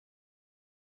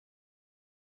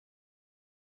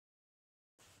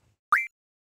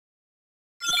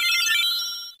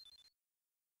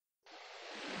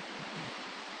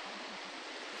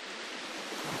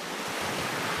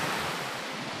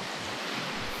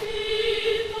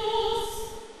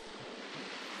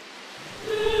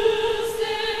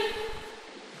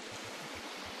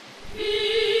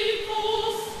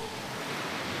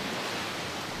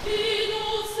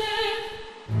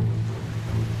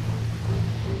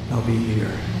I'll be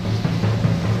here.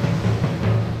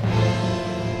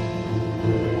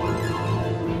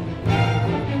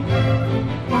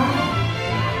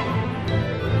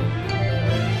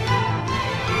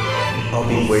 I'll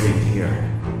be waiting here.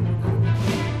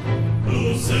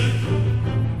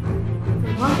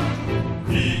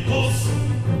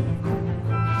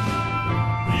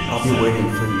 I'll be waiting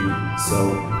for you, so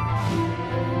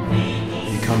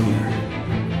you come here.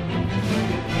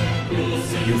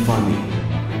 You find me.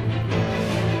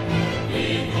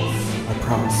 I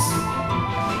promise.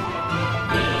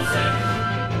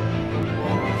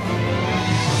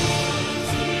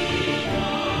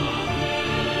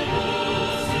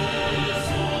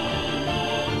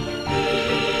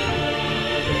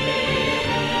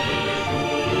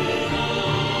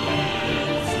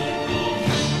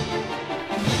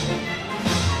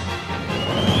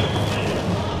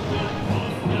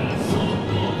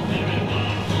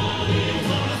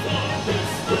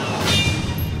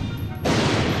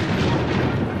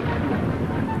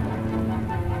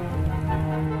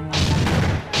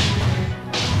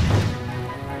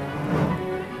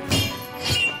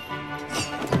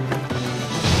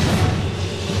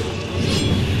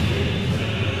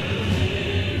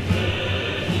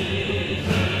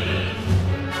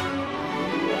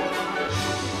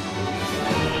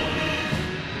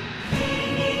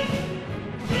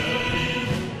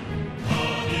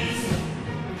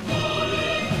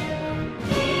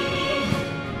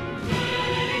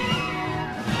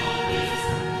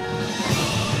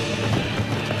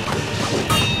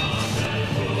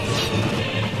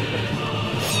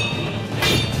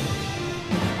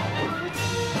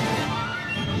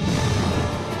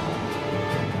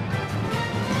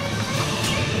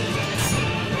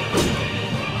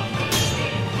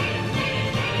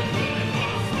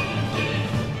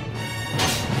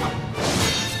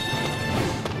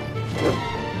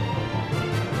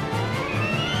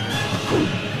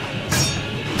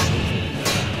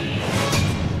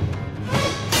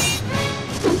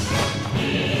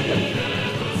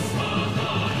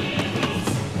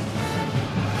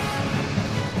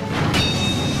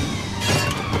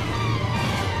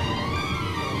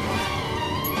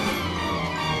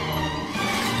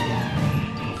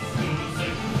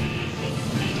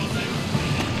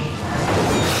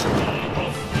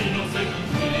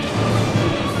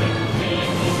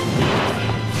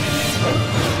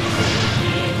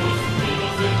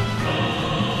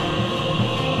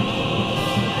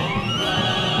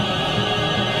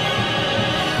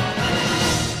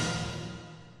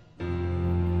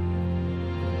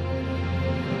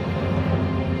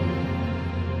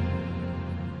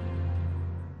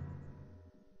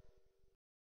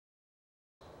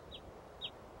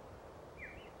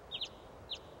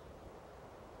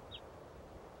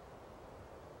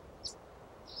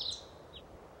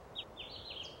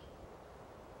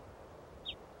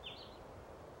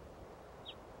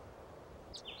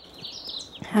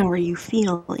 How are you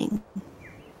feeling?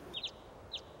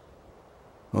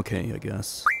 Okay, I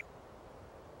guess.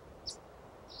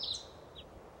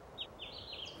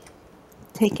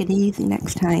 Take it easy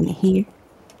next time you hear.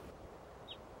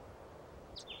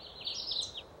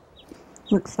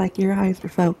 Looks like your eyes are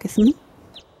focusing.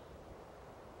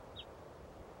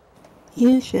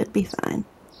 You should be fine.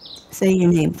 Say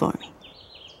your name for me.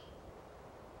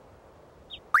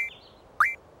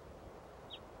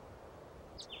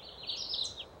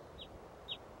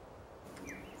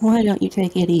 Why don't you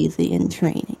take it easy in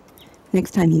training?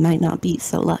 Next time you might not be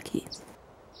so lucky.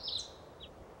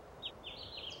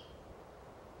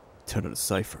 Turn to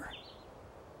Seifer.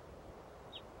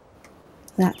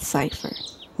 That Seifer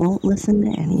won't listen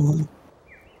to anyone.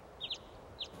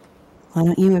 Why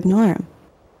don't you ignore him?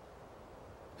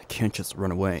 I can't just run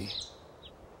away.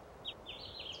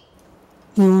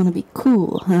 You want to be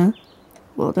cool, huh?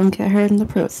 Well, don't get hurt in the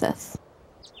process.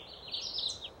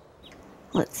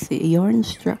 Let's see, your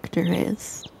instructor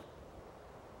is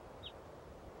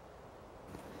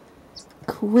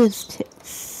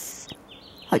Quistis.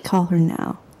 I call her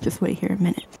now. Just wait here a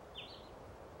minute.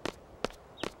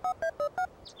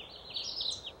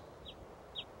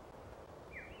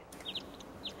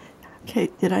 Okay,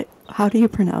 how do you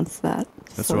pronounce that?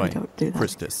 That's so right, I don't do that.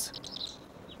 Quistis.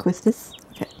 Quistis?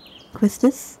 Okay.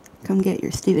 Quistis, come get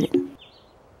your student.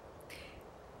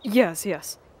 Yes,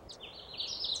 yes.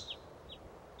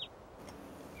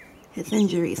 His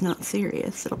injury's not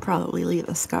serious. It'll probably leave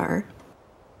a scar.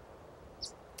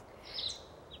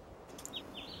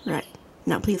 Right.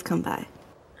 Now please come by.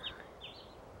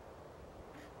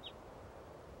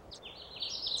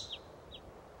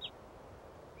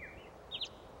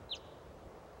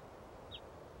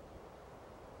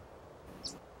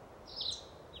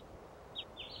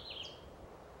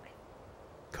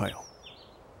 Kyle.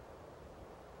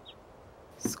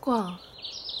 Squall.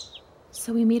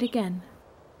 So we meet again.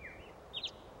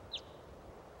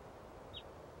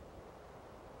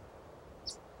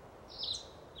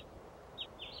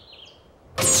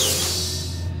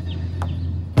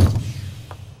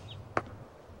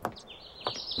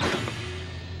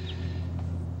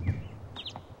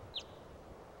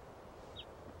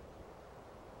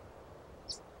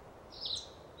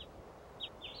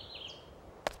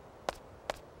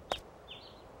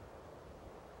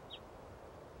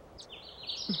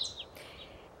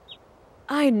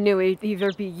 I knew it'd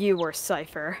either be you or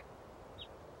Seifer.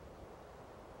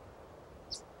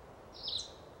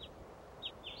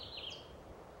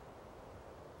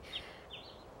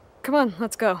 Come on,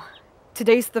 let's go.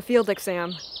 Today's the field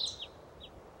exam.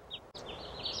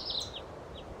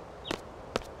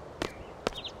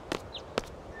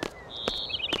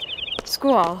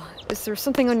 Squall, is there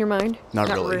something on your mind? Not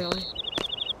really.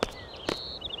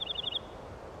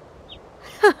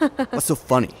 What's so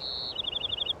funny?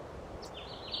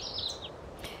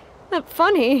 Not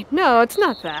funny? No, it's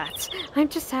not that. I'm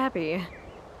just happy.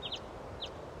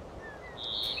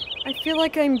 I feel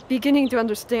like I'm beginning to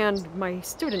understand my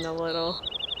student a little.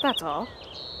 That's all.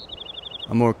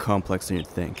 I'm more complex than you'd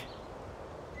think.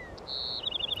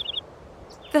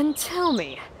 Then tell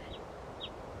me.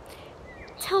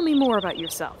 Tell me more about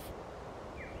yourself.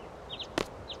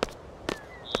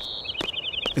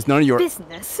 It's none of your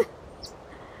business.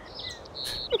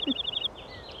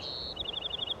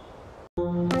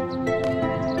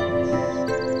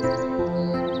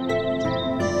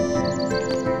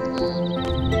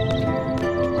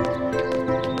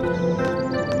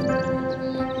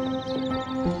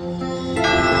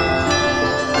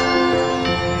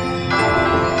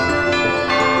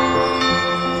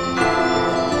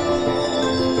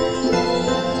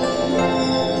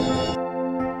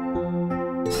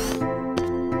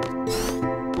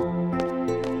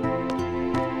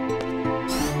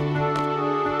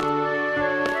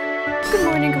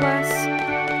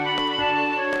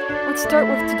 Start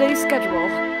with today's schedule.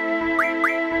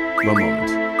 One moment.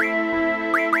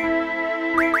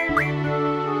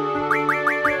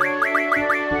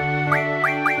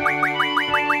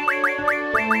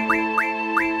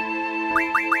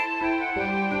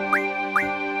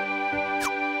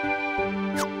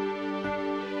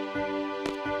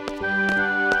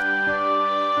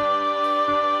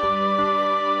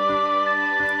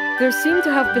 There seem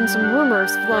to have been some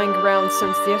rumors flying around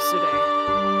since yesterday.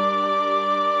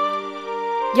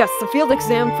 Yes, the field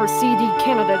exam for SeeD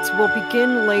candidates will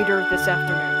begin later this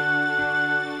afternoon.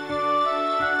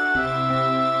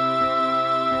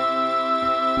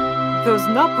 Those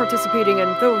not participating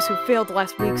and those who failed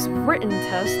last week's written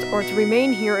test are to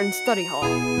remain here in study hall.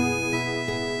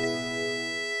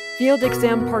 Field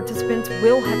exam participants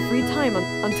will have free time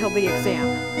until the exam.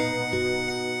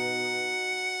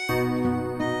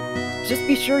 Just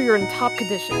be sure you're in top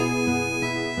condition.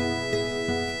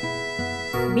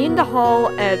 Be in the hall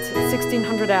at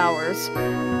 1600 hours.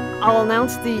 I'll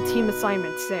announce the team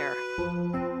assignments there.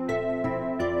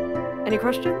 Any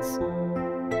questions?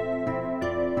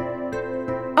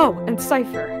 Oh, and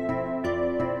Seifer.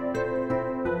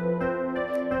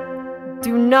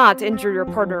 Do not injure your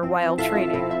partner while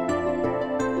training.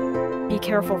 Be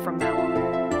careful from now on.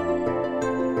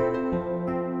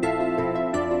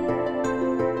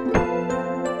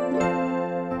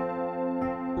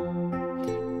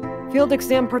 Field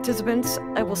exam participants,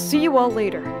 I will see you all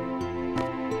later.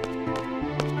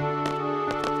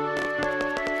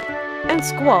 And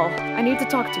Squall, I need to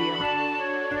talk to you.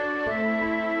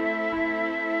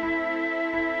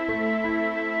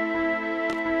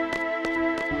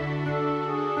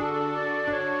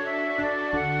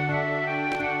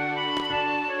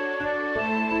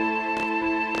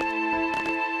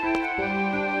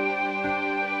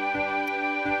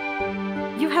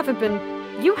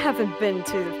 You haven't been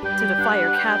to the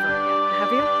Fire Cavern yet,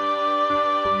 have you?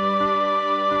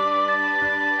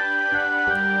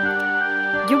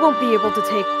 You won't be able to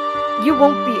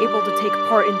take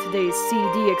part in today's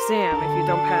SeeD exam if you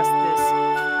don't pass this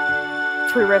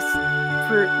prerequisite.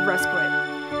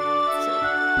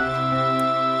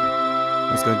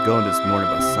 I was gonna go in this morning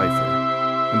about Seifer.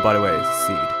 And by the way, it's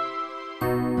SeeD.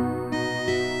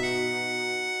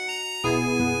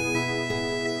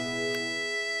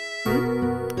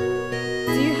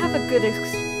 Do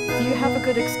you have a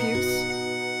good excuse?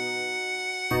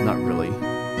 Not really.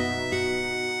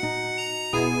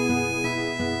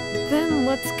 Then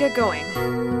let's get going.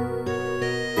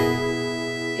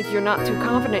 If you're not too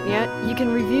confident yet, you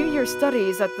can review your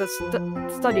studies at the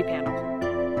study panel.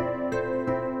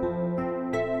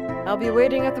 I'll be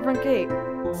waiting at the front gate.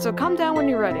 So come down when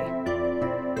you're ready.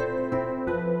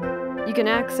 You can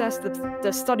access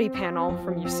the study panel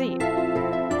from your seat.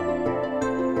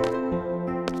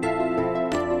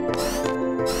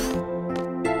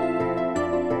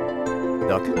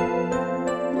 Duck.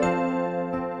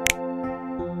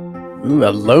 Ooh,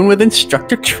 Ellone with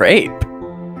Instructor Trape.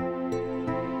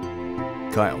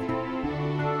 Kyle.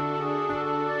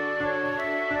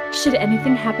 Should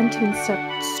anything happen to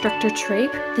Instructor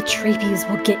Trape, the Trepies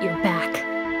will get your back.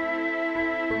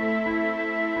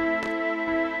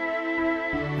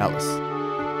 Alice.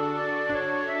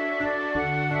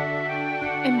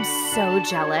 I'm so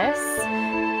jealous.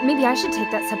 Maybe I should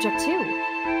take that subject too.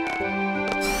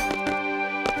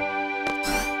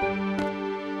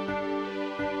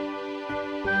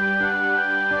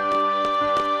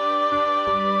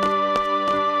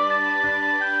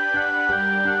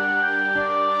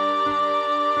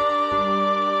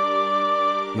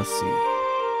 Let's see.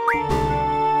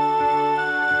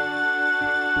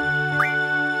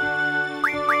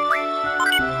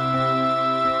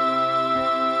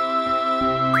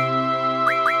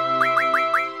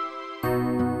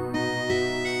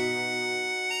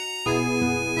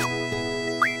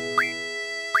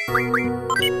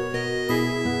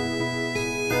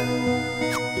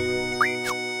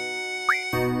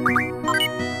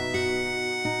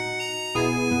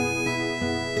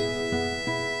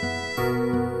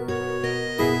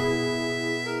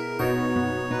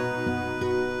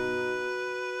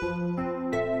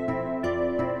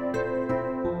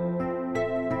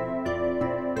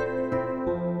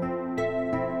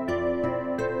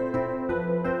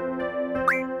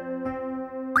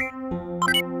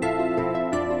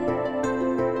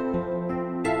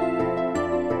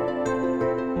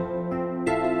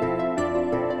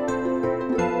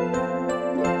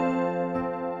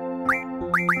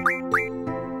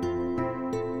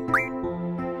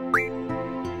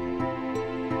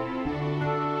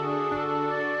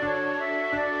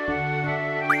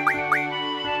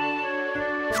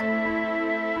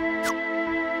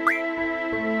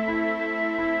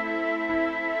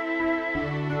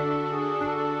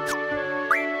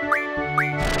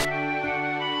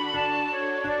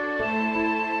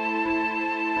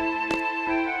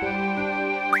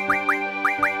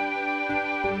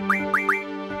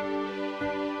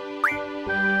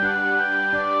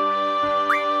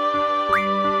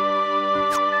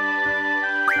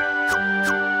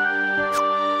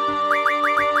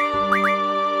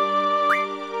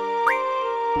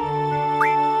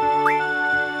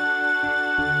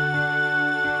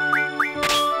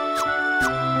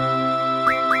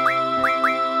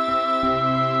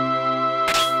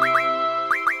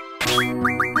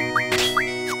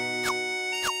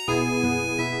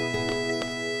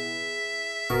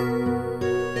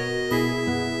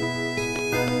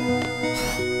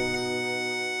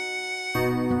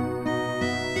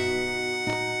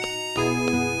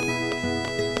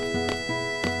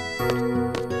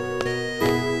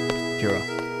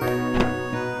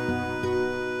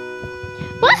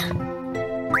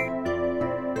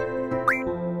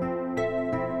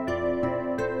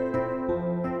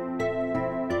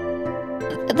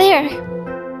 There.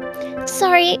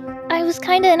 Sorry, I was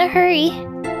kinda in a hurry.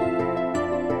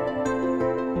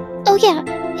 Oh yeah,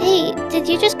 hey, did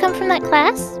you just come from that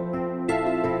class?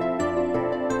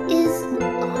 Is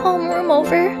homeroom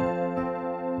over?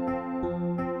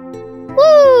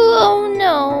 Woo! Oh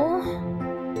no.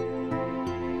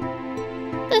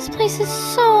 This place is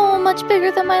so much bigger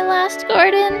than my last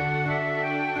garden.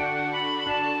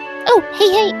 Oh,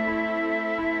 hey!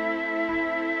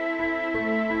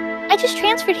 I just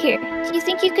transferred here. Do you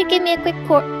think you could give me a quick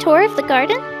tour of the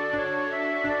garden?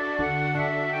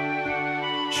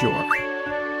 Sure.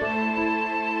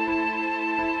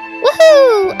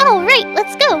 Woohoo! Alright,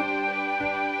 let's go!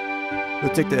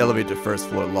 We'll take the elevator to first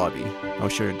floor lobby. I'll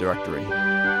show you a directory.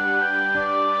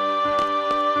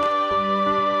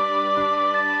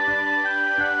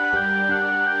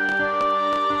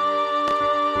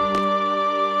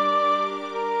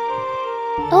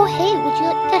 Oh hey, would you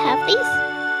like to have these?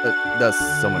 That's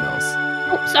someone else.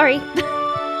 Oh, sorry.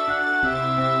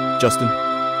 Justin.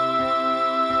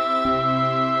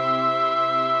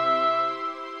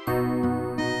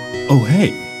 Oh,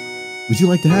 hey. Would you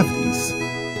like to have these?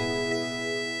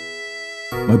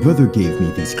 My brother gave me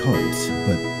these cards,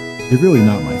 but they're really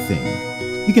not my thing.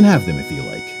 You can have them if you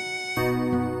like.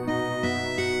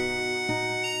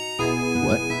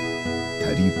 What?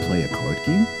 How do you play a card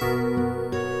game?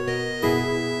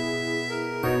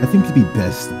 I think it'd be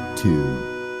best to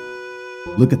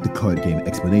look at the card game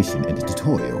explanation in the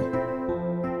tutorial.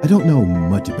 I don't know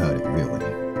much about it, really.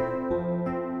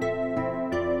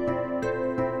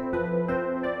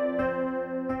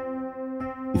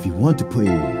 If you want to play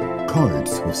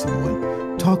cards with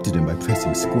someone, talk to them by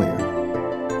pressing square.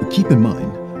 But keep in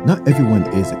mind, not everyone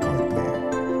is a card player.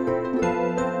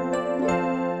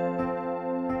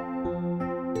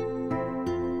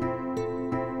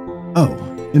 Oh,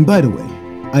 and by the way,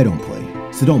 I don't play,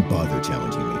 so don't bother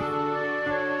challenging me.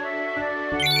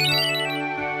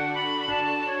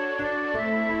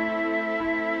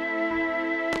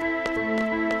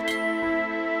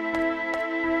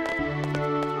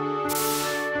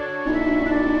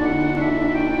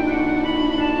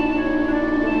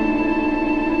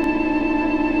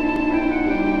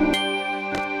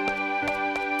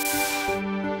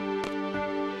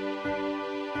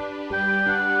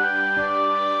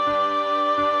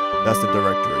 That's the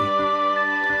directory.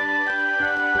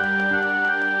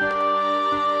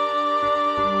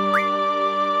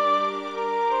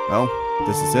 Well,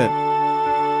 this is it.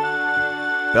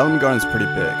 Bellum Garden's pretty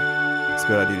big. It's a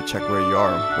good idea to check where you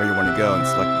are, where you want to go, and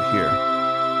select it here.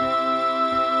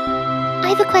 I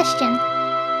have a question.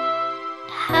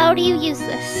 How do you use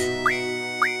this?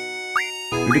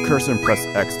 Move the cursor and press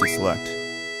X to select.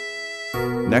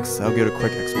 Next, I'll give a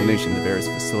quick explanation of the various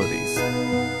facilities.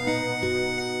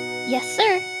 Yes,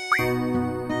 sir.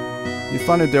 You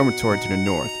find a dormitory to the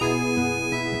north. The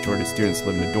majority of students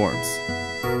live in the dorms.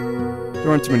 There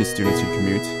aren't too many students who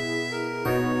commute.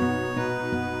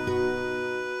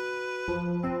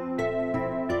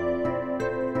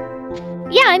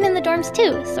 Yeah, I'm in the dorms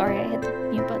too. Sorry, I hit the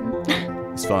mute button.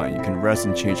 It's fine, you can rest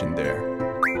and change in there.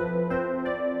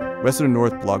 West of the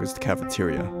north block is the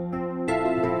cafeteria.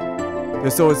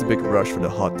 There's always a big rush for the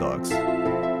hot dogs,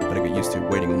 but I get used to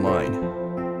waiting in line.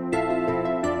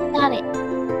 Got it.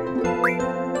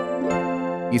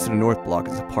 East of the north block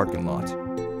is the parking lot.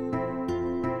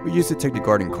 We used to take the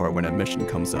garden car when admission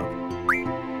comes up.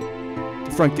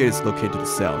 The front gate is located to the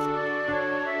south.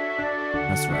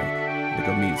 That's right, I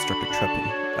go meet Instructor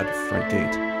Trepies at the front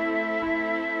gate.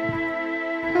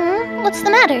 What's the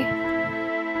matter?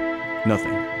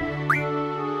 Nothing.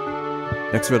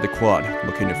 Next we have the quad,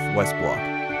 located in the west block.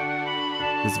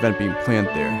 There's an event being planned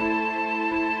there.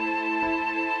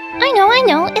 I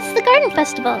know. It's the garden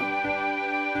festival.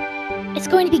 It's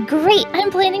going to be great. I'm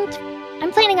planning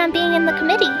on being in the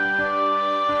committee.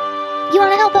 You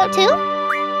want to help out too?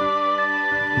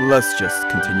 Let's just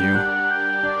continue.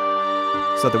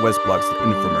 So at the west block is the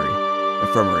infirmary.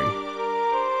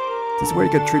 This is where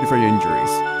you get treated for your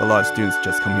injuries, but a lot of students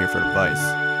just come here for advice.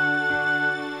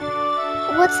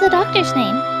 What's the doctor's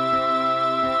name?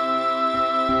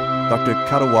 Dr.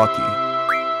 Kadawaki.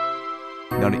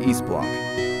 Now the east block.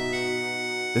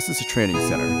 This is a training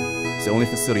center. It's the only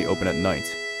facility open at night.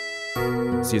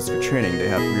 See, it's for training, they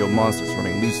have real monsters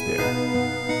running loose there.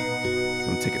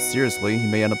 Don't take it seriously, you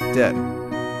may end up dead.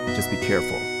 Just be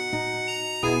careful.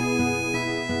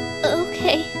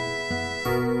 Okay.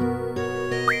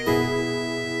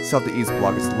 South the east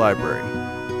block is the library.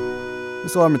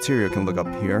 There's a lot of material you can look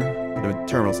up here, but the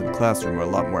terminals in the classroom are a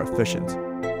lot more efficient.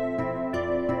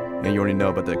 And you already know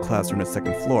about the classroom on the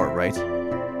second floor, right?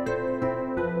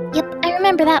 Yep, I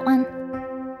remember that one.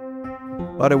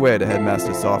 By the way, the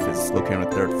headmaster's office is located on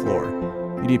the third floor.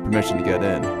 You need permission to get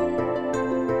in.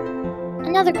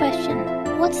 Another question.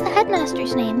 What's the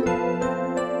headmaster's name?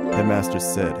 Headmaster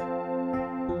Cid.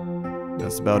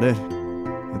 That's about it.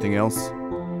 Anything else?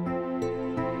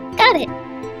 Got it.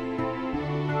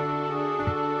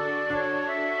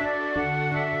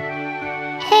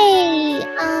 Hey,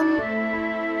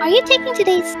 are you taking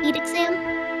today's SeeD exam?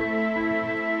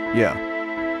 Yeah.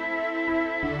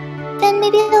 Then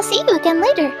maybe I'll see you again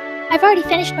later. I've already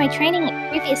finished my training at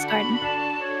previous garden.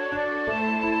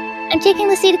 I'm taking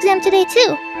the SeeD exam today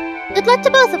too. Good luck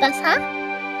to both of us, huh?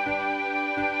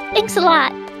 Thanks a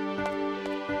lot.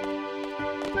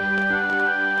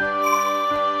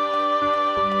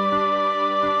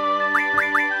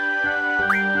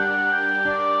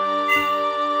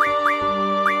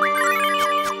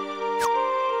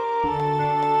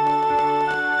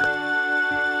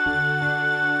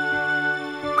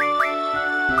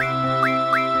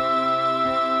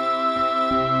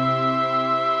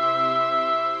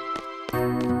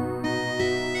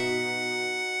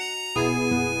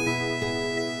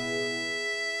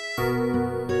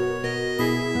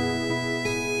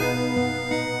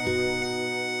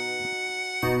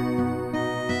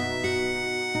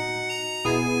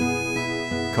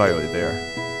 Kyra there.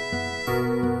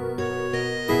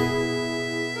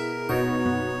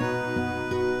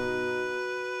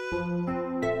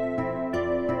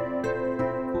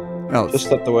 Alex. Just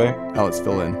step away. Alex,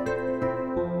 fill in.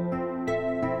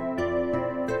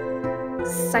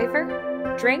 Seifer?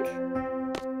 Drink?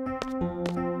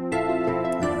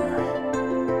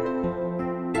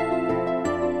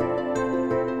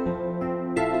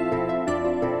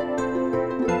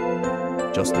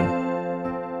 Justin.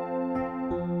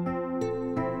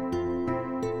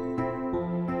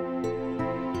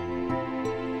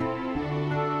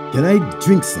 Can I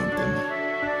drink something?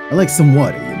 I like some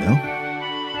water, you know?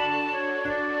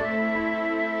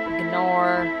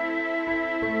 Ignore.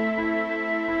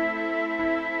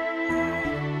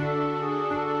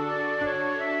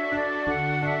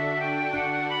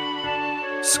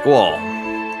 Squall,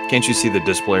 can't you see the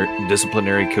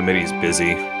disciplinary committee's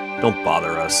busy? Don't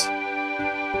bother us.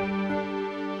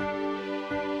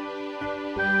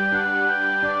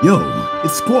 Yo,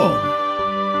 it's Squall.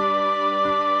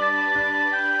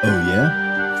 Oh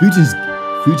yeah?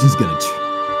 Fujin's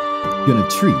gonna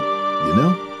treat, you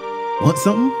know? Want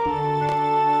something?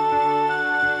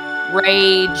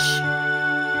 Rage.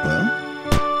 Huh?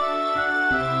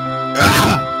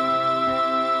 Ah!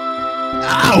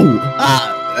 Ow! Ah!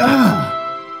 Ah!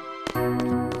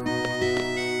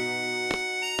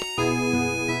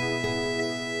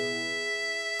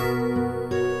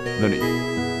 Lini.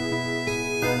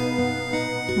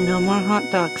 No more hot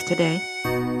dogs today.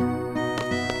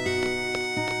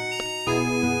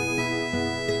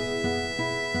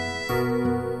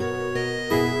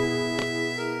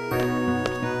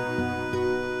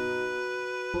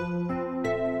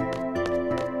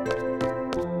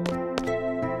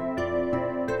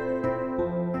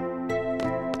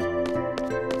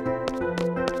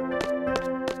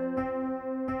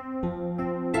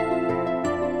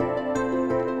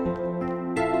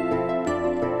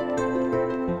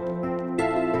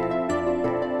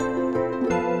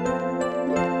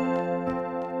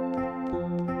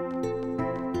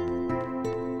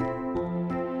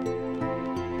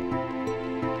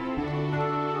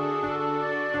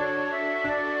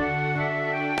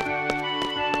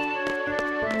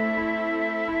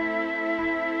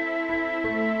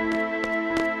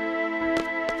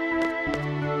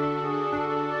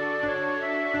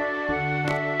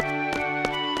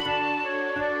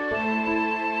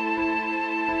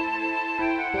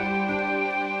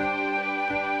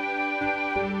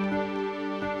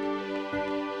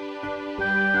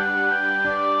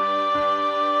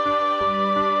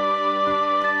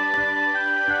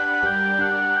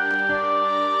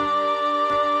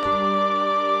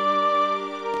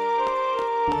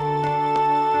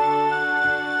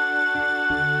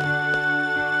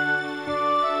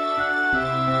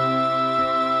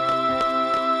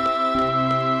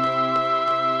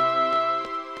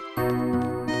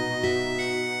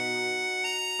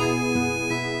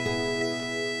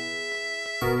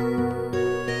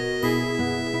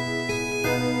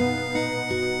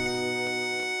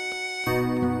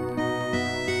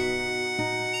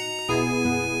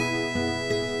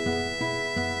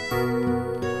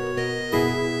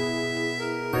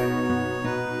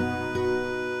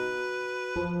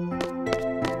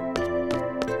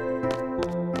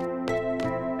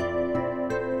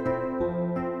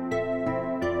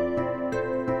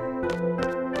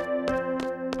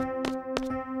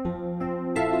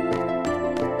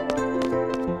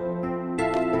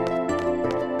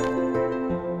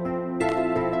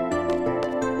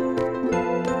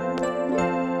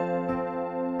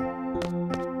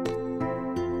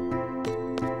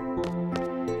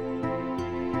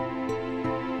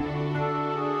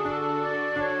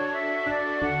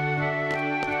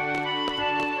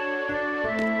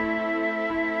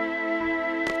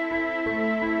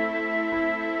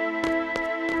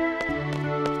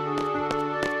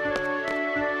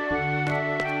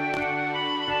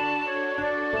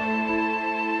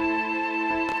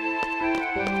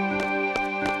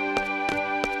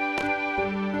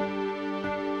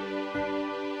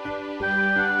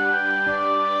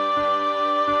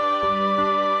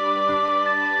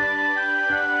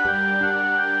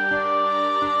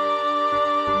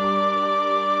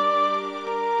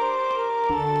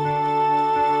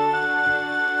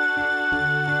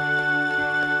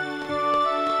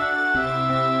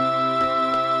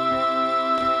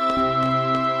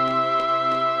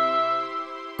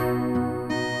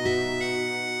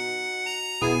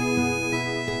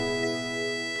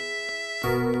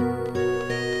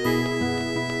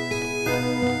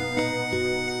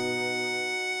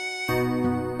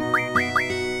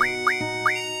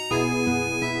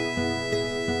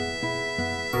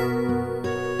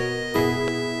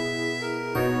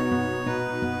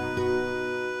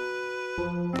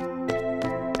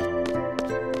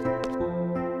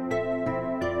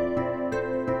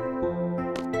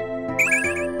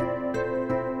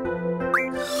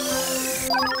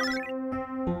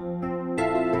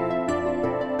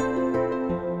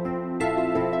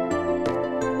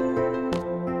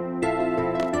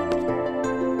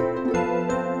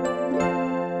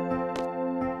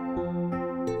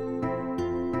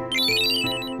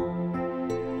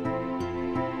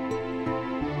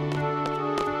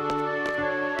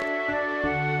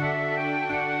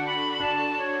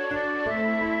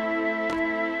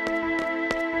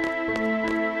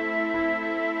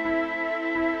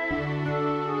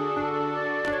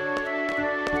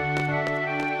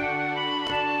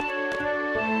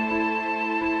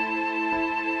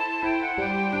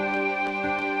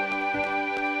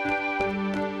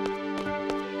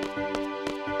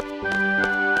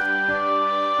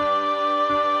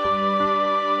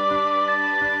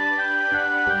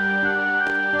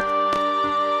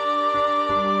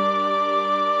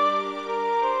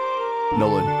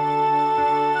 Nolan.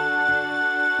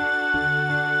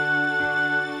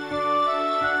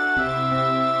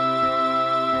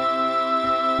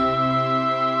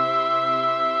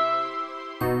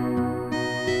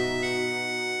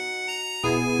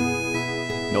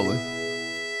 Nolan.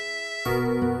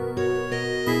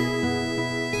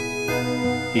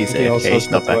 He's He also AFK, he's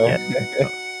not stepped back away.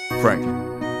 yet. Frank.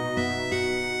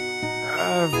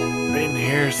 I've been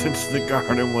here since the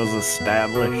garden was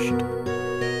established.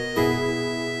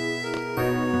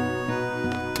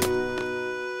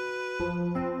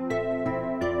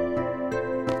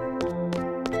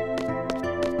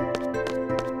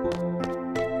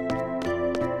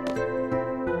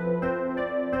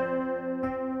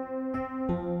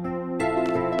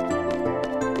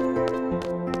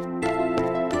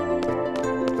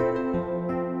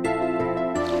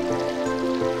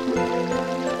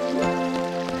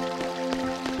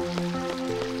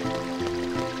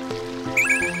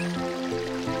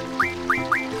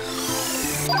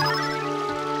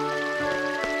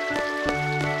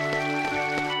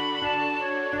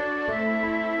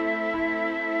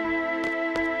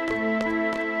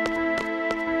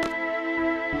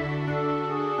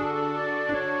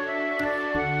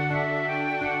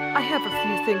 I have a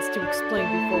few things to explain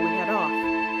before we head off.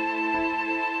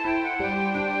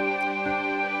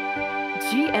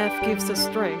 GF gives us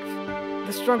strength.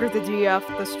 The stronger the GF,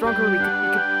 the stronger we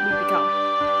become.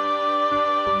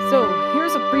 So,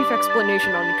 here's a brief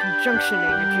explanation on conjunctioning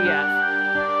a GF.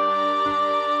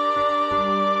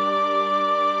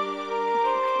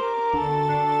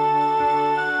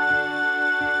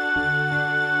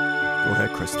 Go ahead,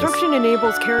 Quistis. Conjunction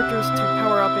enables characters to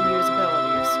power up and use abilities.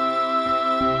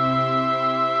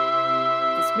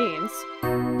 This means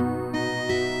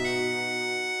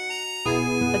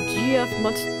a GF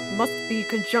must be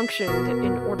conjunctioned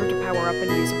in order to power up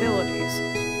and use abilities.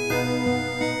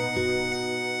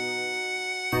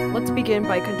 Let's begin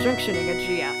by conjunctioning a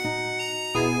GF.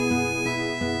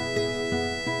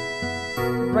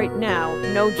 Right now,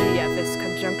 no GF is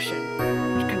conjunction.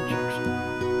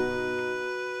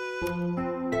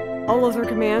 All other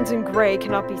commands in gray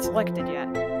cannot be selected yet.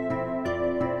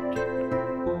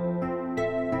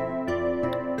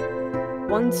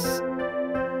 Once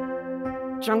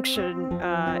junction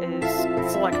is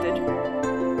selected,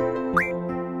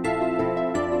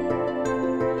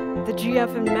 the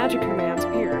GF and magic commands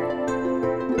appear.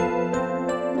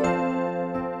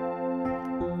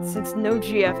 Since no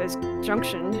GF is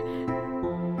junctioned,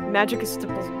 magic is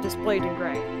displayed in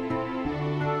gray.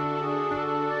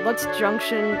 Let's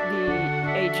junction the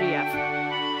AGF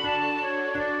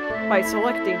by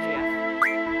selecting GF.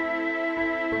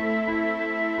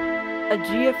 A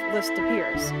GF list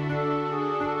appears.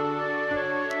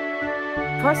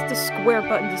 Press the square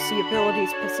button to see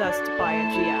abilities possessed by a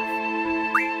GF.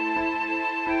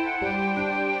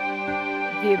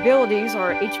 The abilities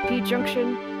are HP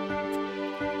junction,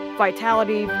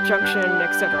 vitality junction,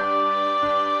 etc.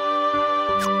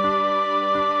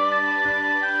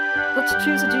 Let's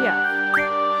choose a GF.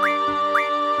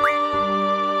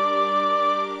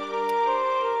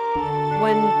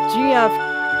 When GF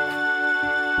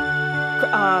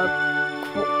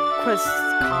Quiscatl?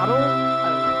 I don't know.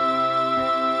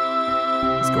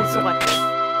 Let's go with selected.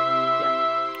 Yeah.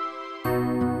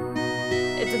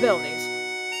 Its abilities.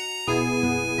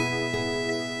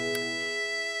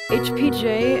 HPJ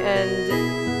and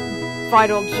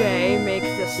Vital J make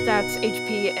the stats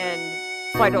HP and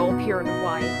Vital appear in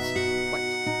white.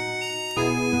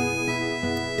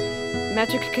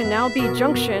 Magic can now be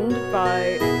junctioned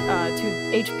by to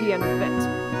HP and Vit.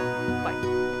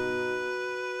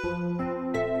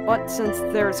 But since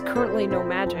there is currently no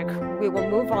magic, we will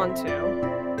move on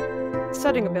to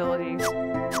setting abilities.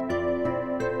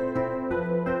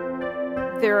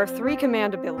 There are 3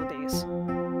 command abilities.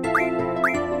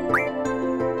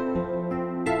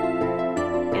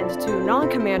 And 2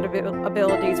 non-command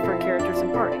abilities for characters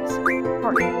and parties.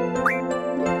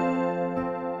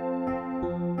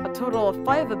 A total of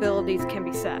 5 abilities can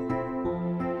be set.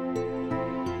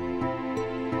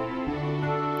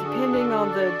 Depending on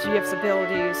the GF's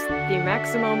abilities, the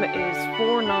maximum is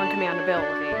 4 non-command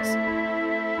abilities.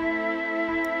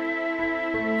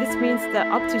 This means that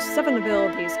up to 7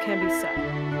 abilities can be set.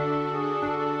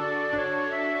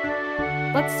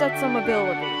 Let's set some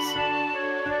abilities.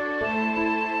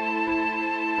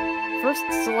 First,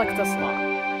 select a slot.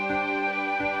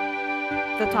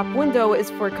 The top window is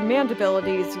for command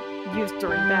abilities used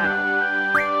during battle.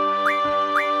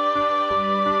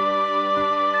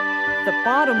 The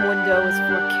bottom window is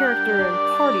for character and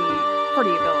party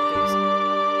abilities.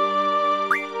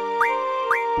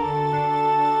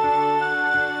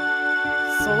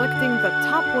 Selecting the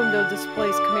top window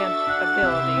displays command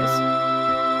abilities.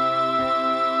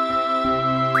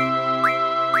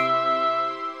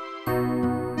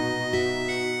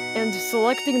 And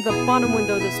selecting the bottom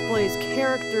window displays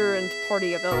character and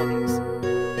party abilities.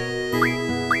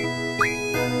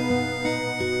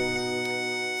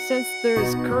 Since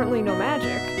there's currently no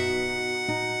magic,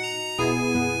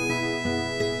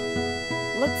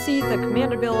 let's see the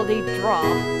command ability Draw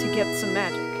to get some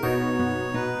magic.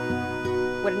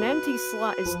 When an empty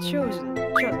slot is chosen,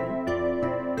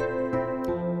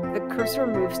 the cursor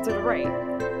moves to the right.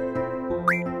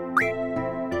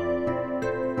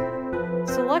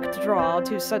 Select Draw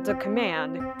to set the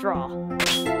command Draw.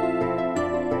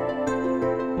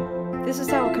 This is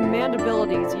how command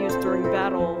abilities used during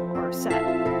battle are set.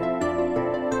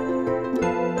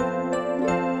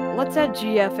 Let's add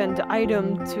GF and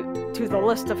item to the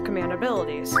list of command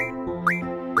abilities.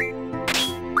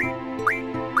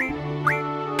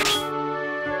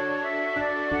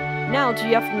 Now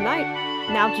GF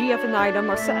and item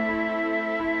are set.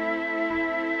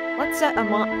 Let's set a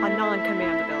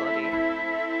non-command ability.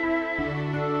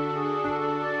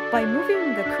 By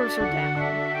moving the cursor down,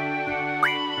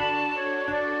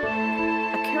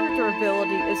 a character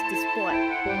ability is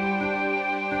displayed.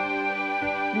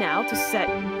 Now to set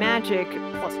magic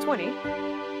plus 20,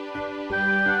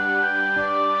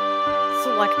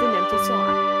 select an empty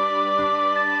slot.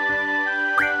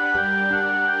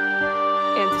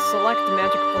 And select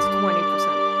magic plus 20%.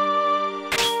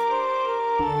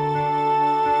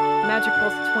 Magic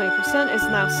plus 20% is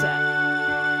now set.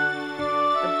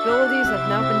 Abilities have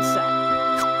now been set.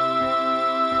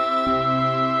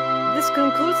 This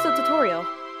concludes the tutorial.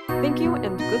 Thank you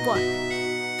and good luck.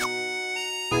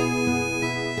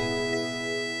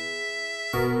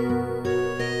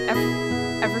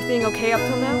 Everything okay up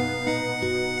till now?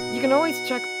 You can always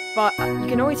check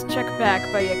back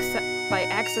by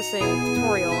accessing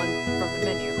tutorial from the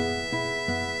menu.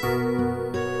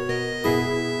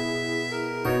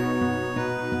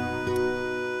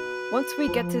 Once we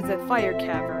get to the fire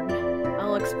cavern,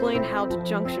 I'll explain how to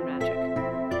junction magic.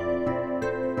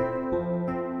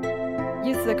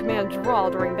 Use the command draw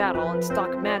during battle and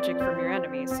stock magic from your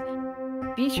enemies.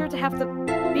 Be sure to have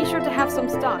some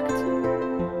stocked.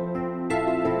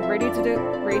 Ready to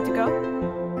go?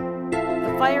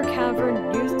 The fire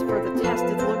cavern used for the test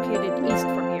is located east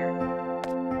from here.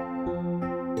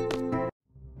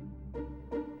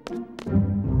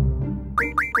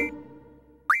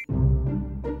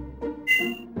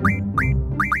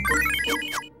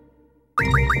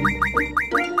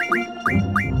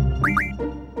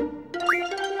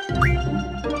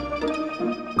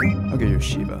 I'll get your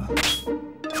Shiva.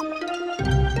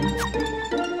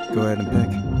 Go ahead and pick.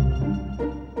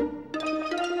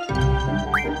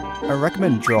 I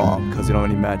recommend draw because you don't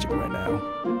have any magic right now.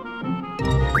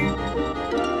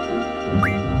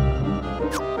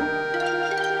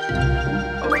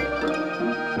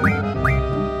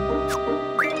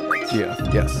 Yeah,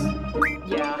 yes.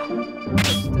 Yeah.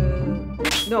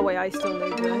 No, wait, I still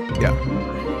need to... Yeah.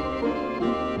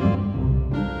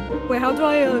 Wait, how do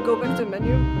I go back to the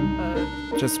menu?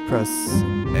 Just press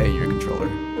A, your controller.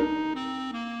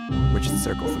 Which is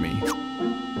circle for me.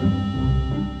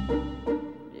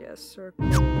 Circle.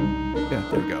 Yeah,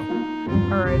 there we go.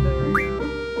 Alright, there we go.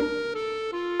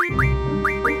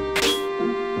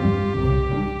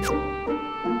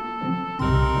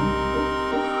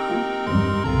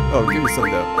 Oh, give yourself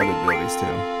the other abilities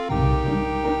too.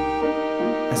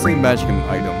 I say magic and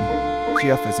item.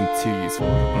 GF isn't too useful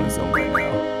on its own right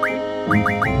now.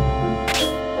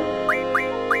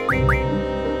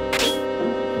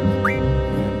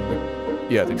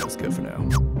 Yeah, I think that's good for now.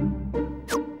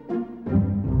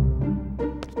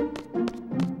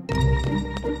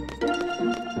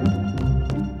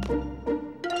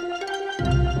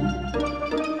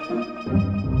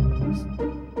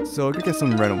 So I could get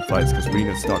some random fights because we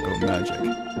need to stock up magic.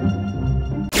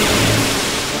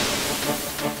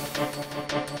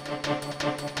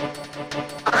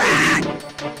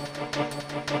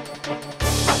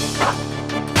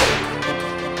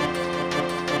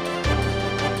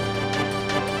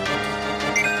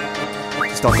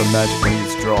 Stock up magic when you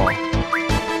use draw.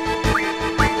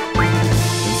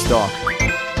 Then stock.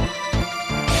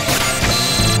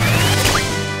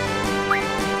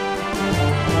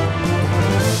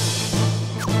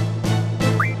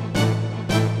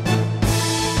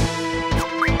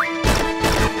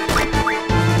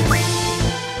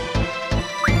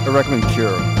 I recommend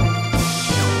Cure.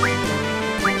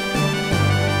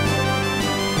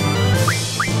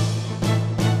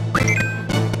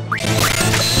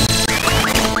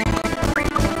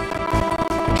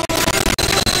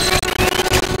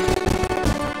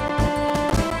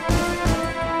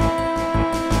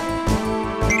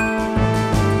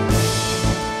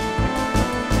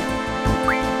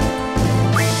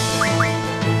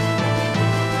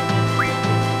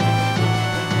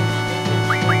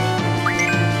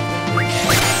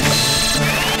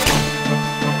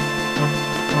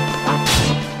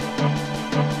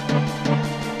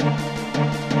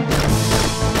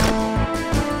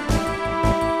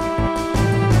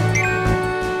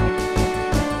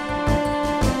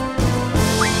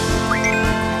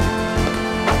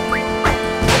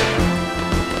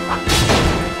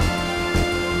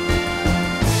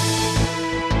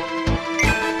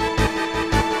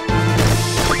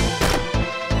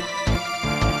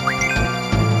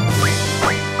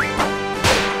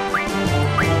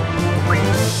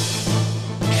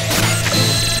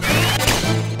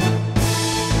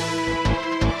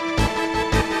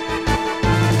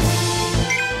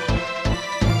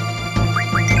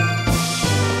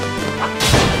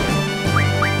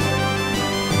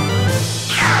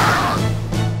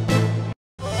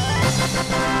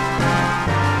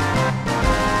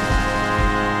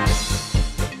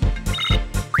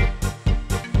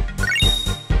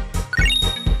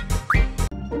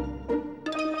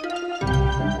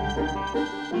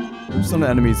 Some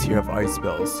enemies here have ice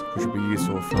spells, which will be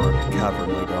useful for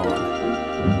Cavern later on.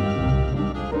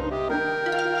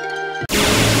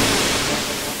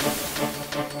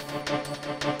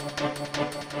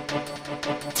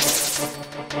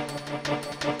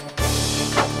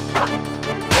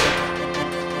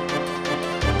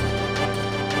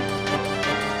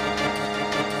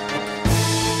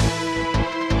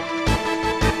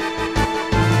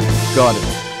 Got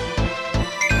it.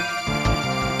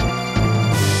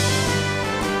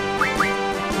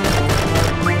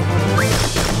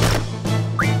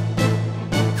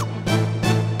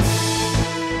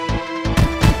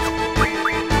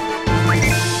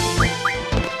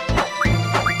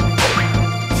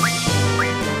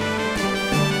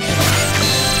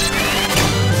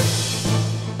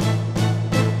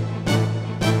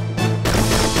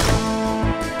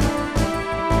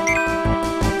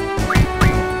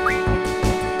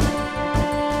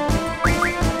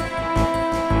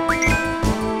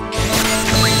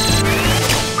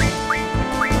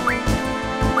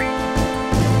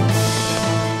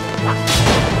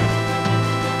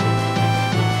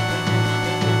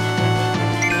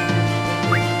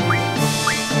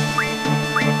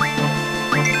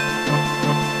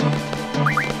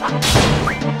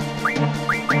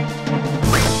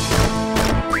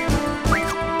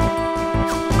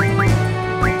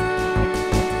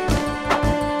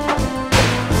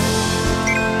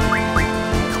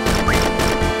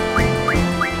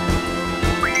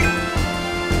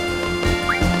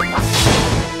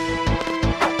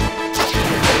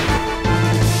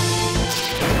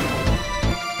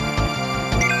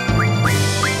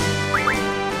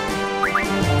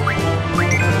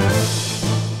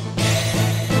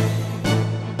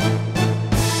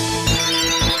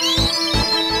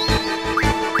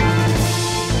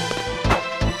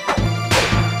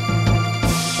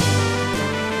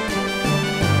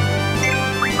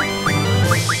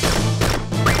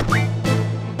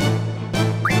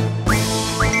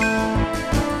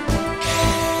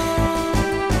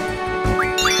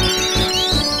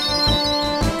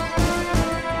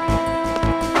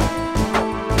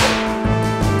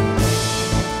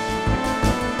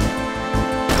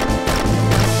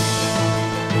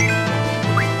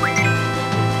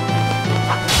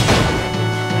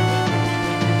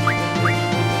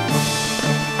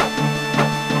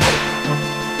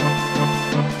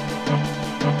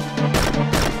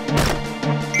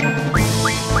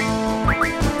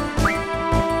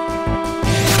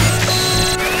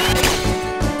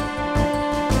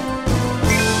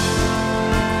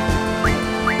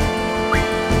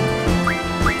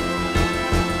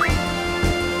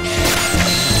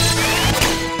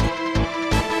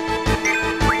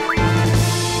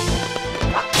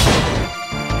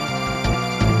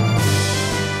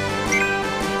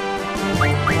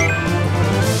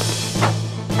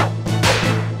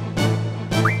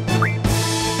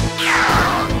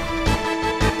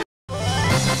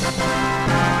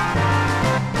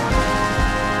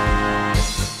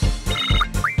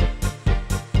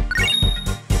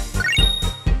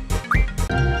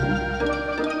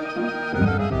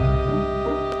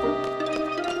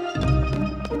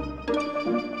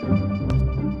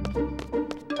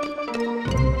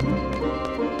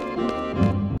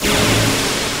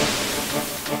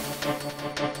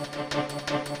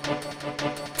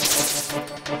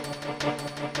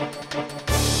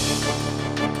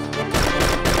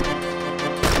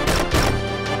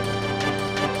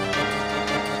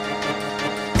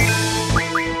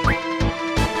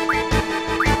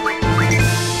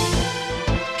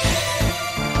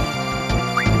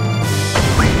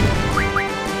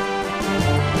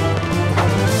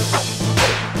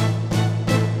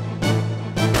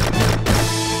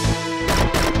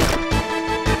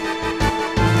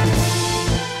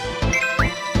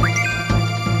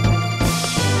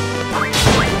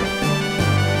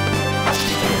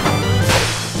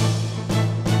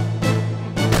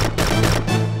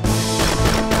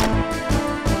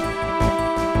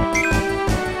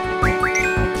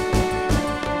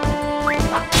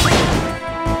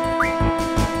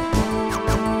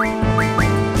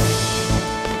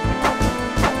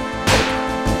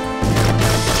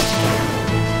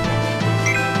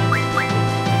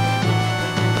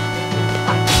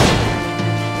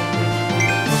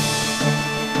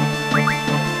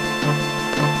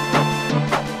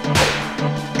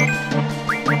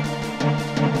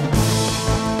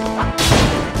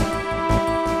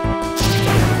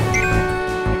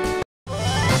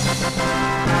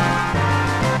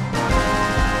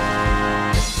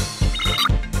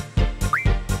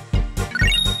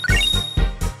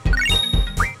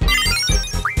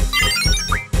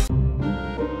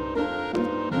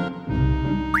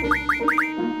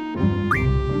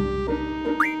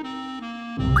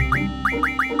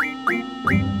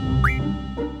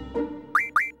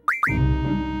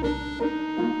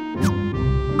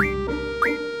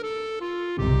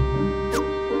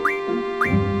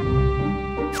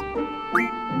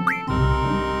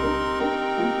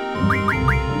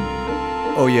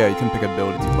 yeah, you can pick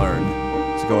ability to learn.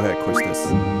 So go ahead, Quistis.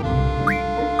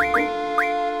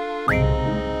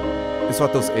 This is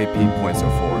what those AP points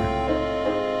are for.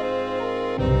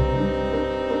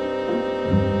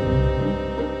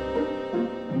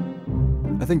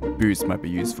 I think boost might be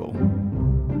useful.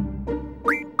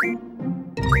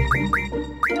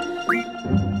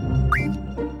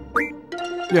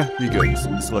 Yeah, you're good. You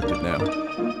select it now.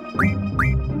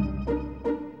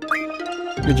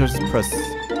 You can just press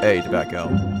A to back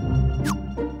out.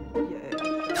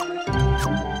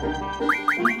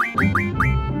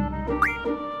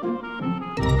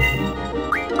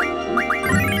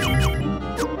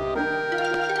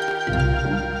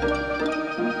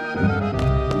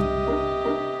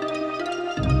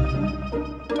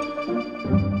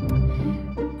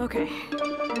 Okay.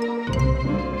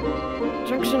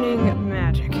 Junctioning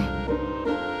magic.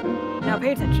 Now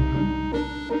pay attention.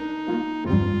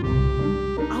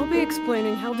 I'll be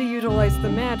explaining how to utilize the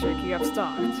magic you have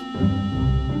stocked.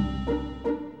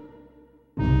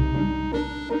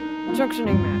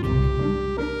 Junctioning magic.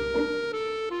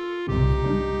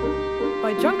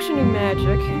 By junctioning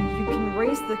magic, you can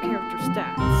raise the character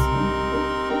stats.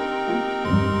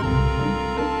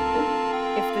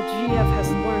 If the GF has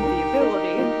learned the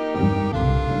ability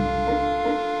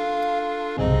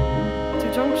to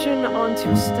junction onto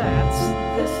stats,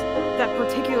 that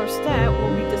particular stat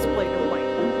will be displayed in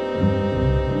white.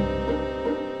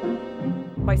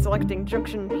 By selecting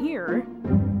junction here,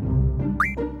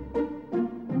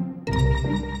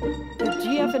 the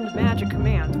GF and magic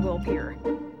command will appear.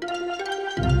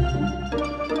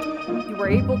 You are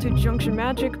able to junction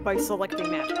magic by selecting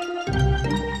magic.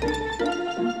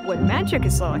 When magic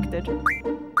is selected,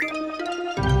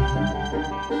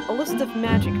 a list of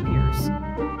magic appears.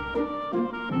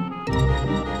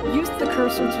 Use the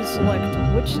cursor to select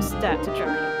which stat to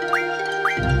junction.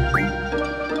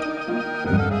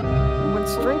 When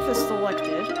strength is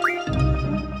selected,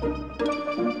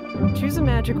 choose a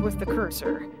magic with the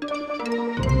cursor.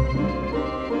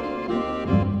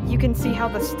 You can see how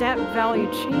the stat value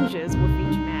changes with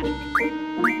each magic.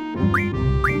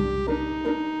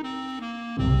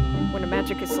 When a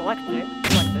magic is selected,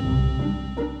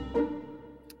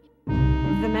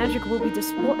 the magic will be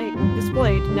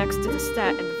displayed next to the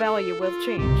stat and the value will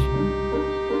change.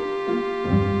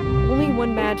 Only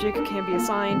one magic can be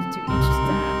assigned to each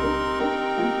stat.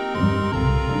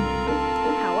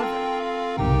 However,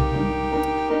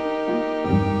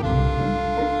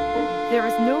 there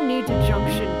is no need to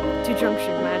junction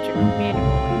magic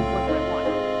manually one by one.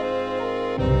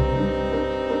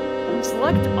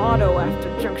 Select auto after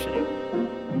junctioning.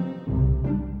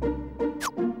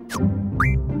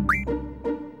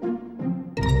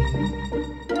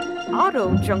 Auto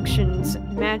junctions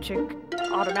magic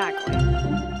automatically.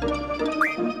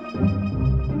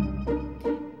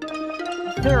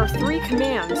 There are 3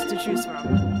 commands to choose from.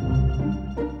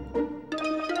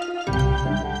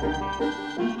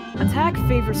 Attack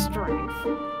favors strength.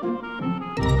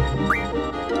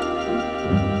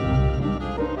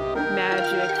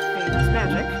 Magic favors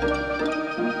magic.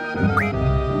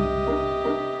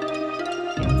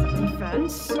 And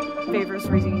defense favors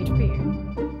raising HP.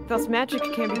 Thus, magic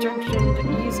can be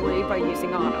junctioned easily by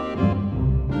using auto.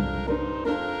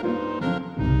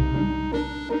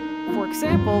 For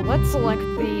example, let's select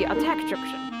the attack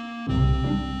junction.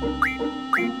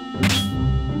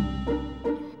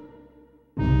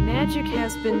 Magic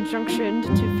has been junctioned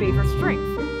to favor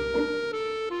strength.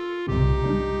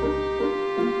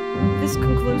 This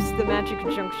concludes the magic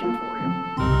junction tutorial.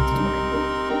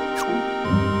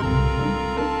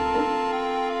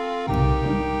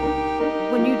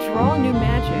 When you draw new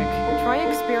magic, try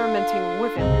experimenting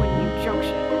with it when you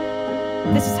junction.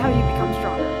 This is how you become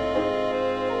stronger.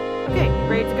 Okay, you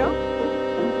ready to go?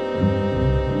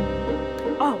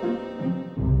 Oh.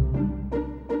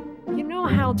 You know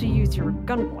how to use your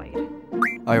gunblade.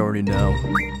 I already know.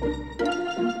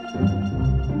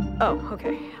 Oh,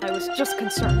 okay. I was just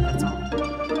concerned, that's all.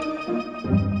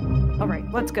 Alright,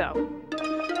 let's go.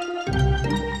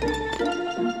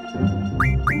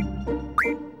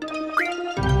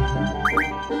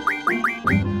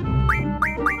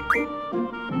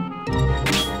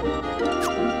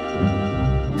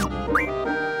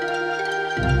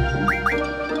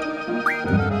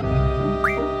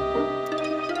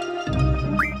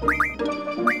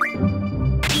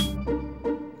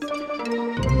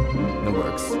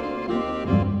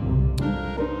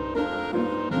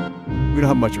 We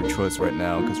don't have much of a choice right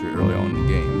now because we're early on in the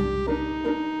game.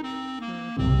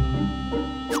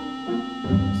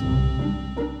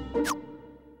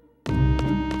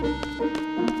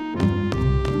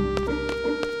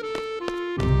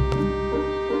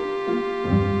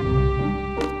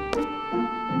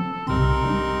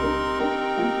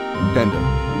 Panda.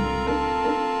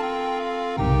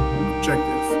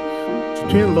 Objective. To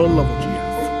obtain a low-level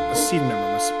GF, a SeeD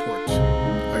member must support.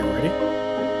 Are you ready?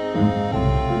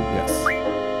 Yes.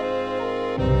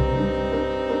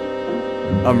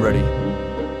 I'm ready.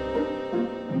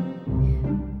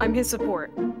 I'm his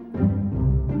support.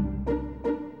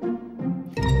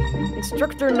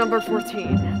 Instructor number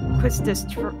 14, Quistis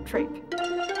Trape.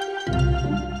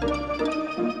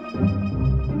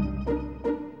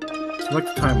 Select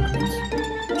the time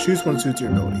limit. Choose one suits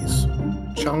your abilities.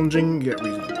 Challenging yet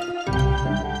reasonable.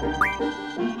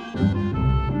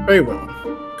 Very well.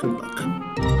 Good luck.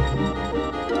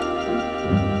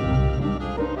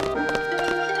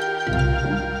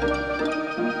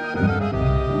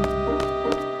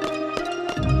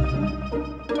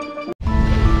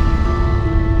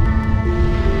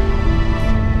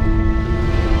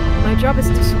 My job is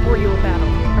to support you in battle.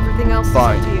 Everything else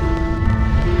Fine. is up to you.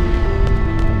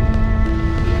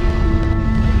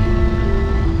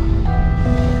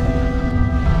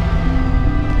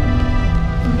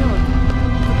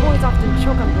 Often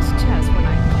choke on this chest when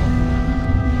I call.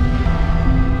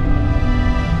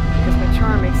 Because my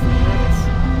charm makes them nervous.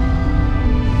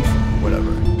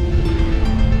 Whatever.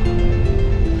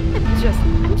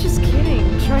 I'm just kidding.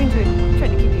 I'm trying to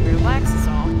keep you relaxed is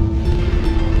all.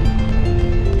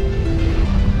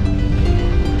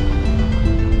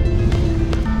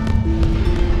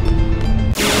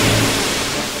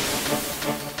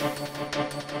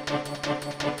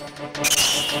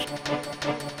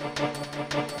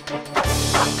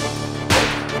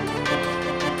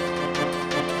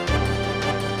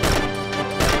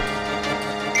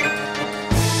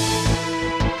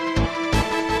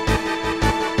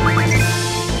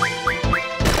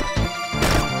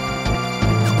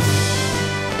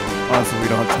 Honestly, we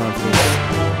don't have time for this.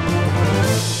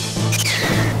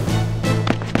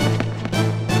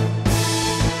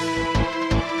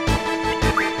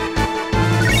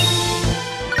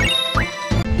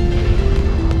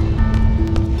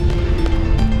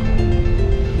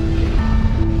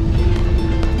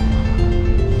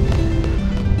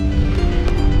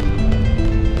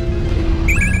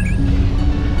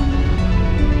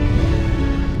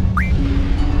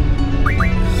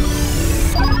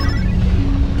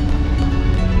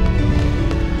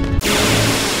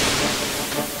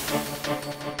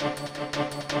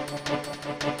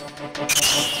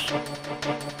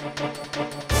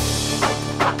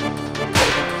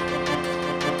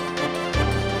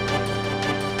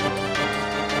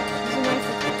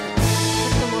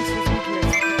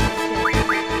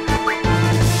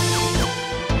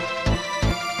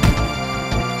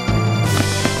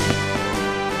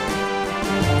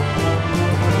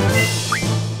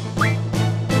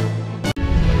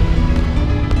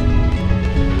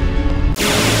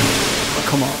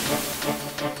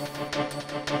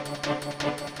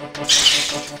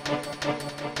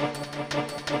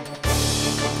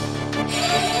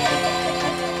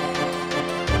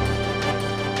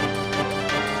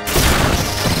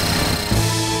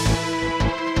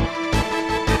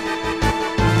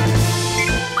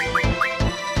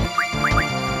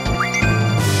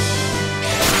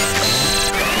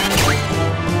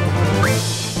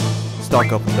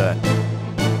 Stock up with that.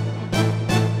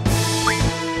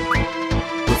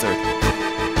 Blizzard.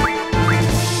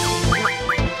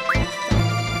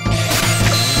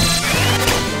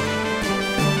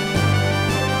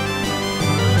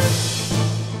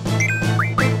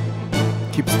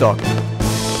 Keep stalking.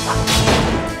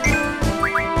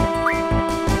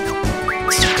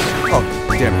 Oh,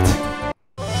 damn it.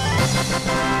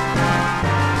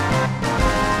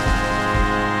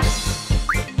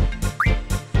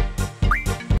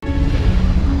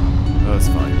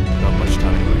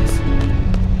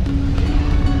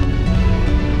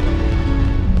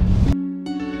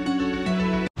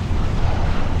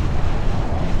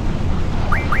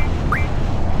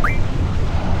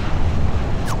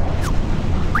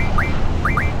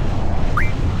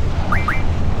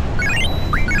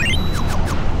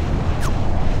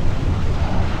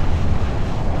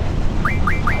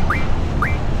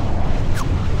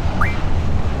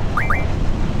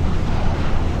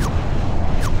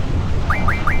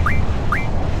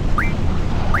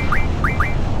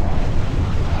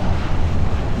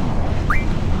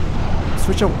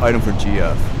 Switch up item for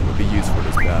GF would be used for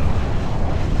this battle.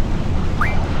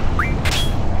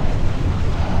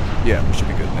 Yeah, we should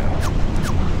be good now.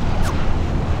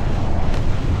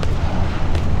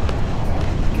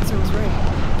 Guess I was right.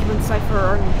 You and Seifer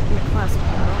are in a class of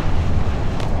their own.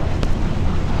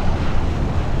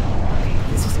 Okay,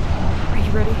 this is it. Are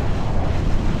you ready?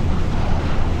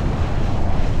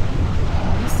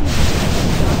 Let me see.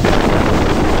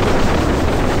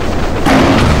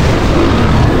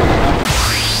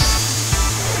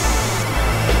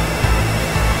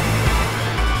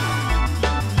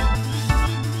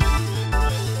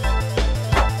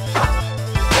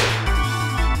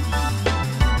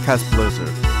 cast Blizzard.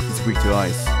 It's weak to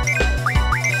ice.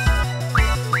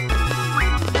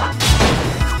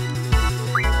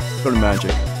 Go to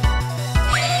magic.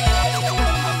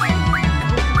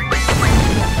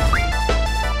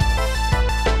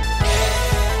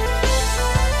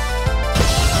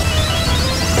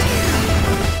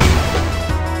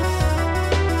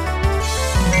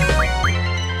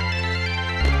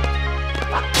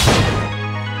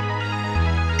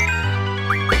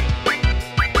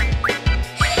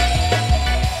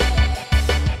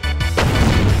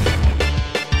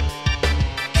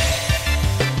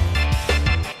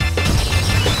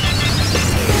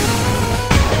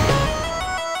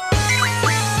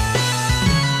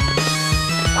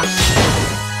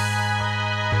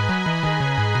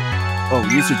 Oh,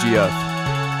 use your GF.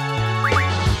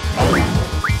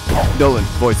 Nolan,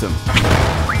 voice him.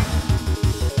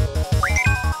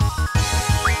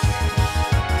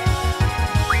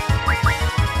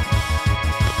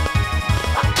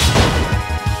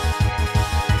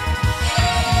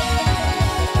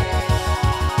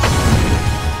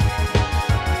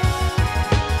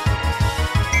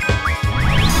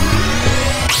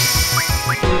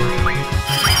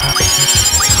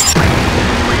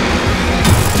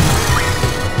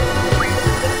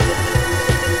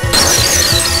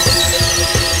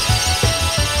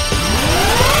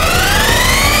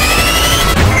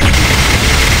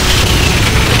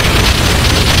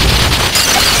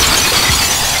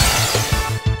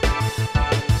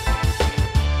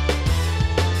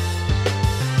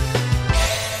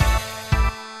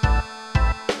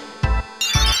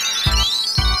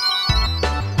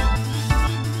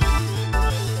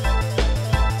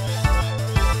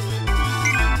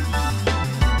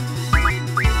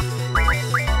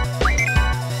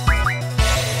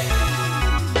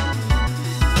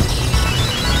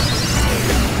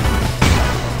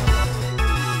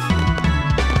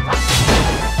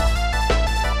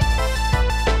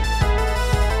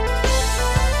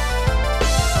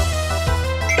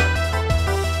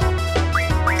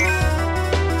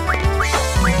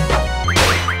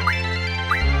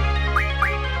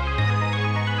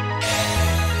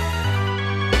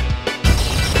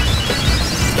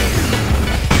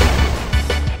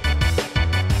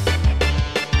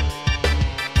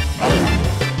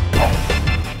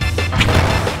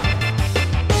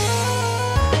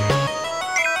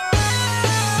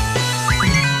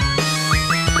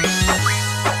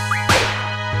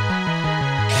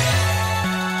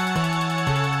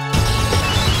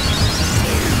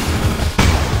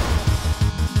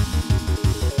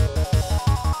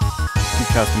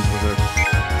 Casting Blizzard.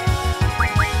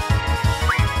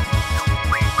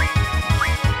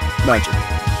 Magic.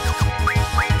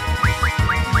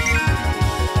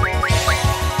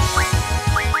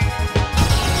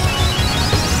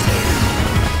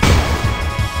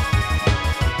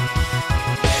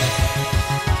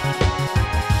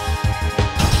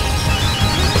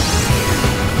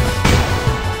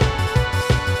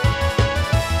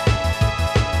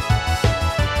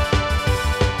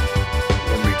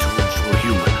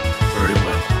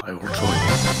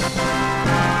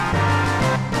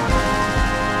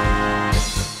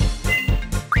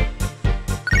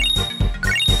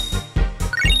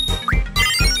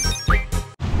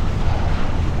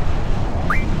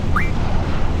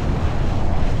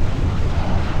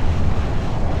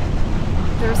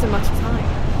 There isn't much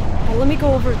time, but let me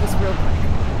go over this real quick.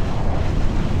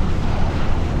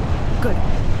 Good.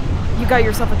 You got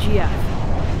yourself a GF.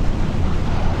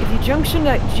 If you junction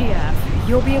at GF,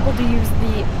 you'll be able to use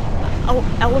the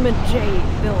Element J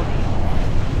ability.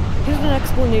 Here's an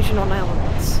explanation on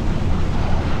elements.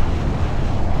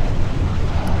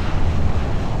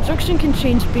 Junction can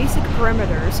change basic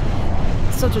parameters,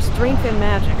 such as strength and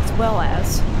magic, as well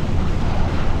as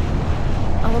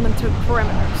elemental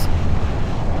parameters.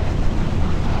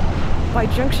 By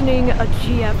junctioning a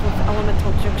GF with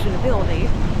elemental junction ability,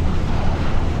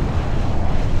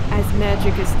 as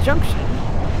magic is junction,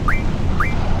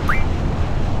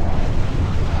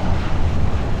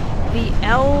 the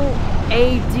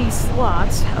LAD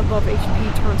slot above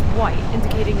HP turns white,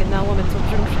 indicating an elemental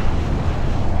junction.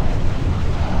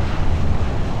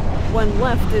 When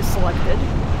left is selected,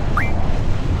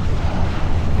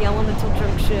 the elemental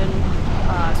junction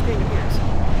screen appears.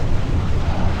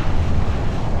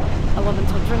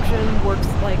 Elemental junction works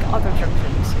like other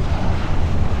junctions.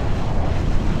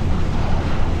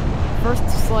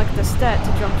 First, select the stat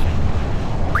to junction.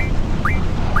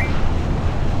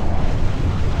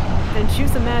 Then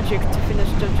choose the magic to finish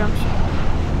the junction.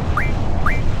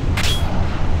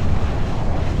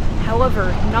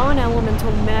 However,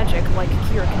 non-elemental magic like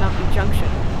Kyra cannot be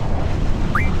junctioned.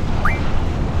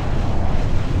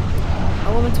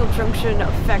 Elemental elemental junction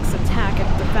affects attack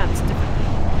and defense differently.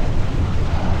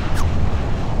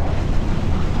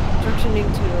 Junctioning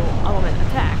to element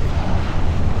attack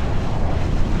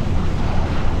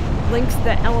links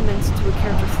the elements to a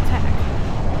character's attack.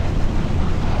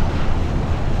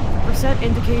 The percent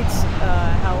indicates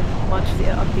how much of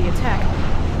the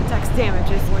attack's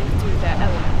damage is linked to that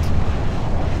element.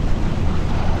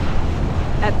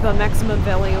 At the maximum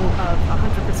value of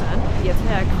 100%, the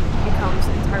attack becomes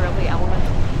entirely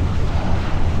elemental.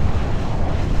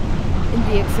 In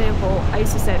the example,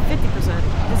 ice is at 50%,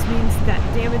 this means that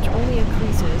damage only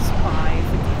increases by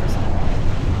 50%.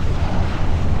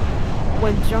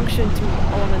 When junction to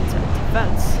element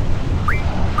defense,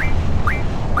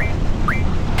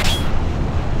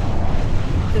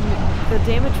 the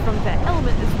damage from that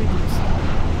element is reduced.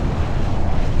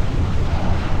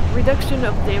 Reduction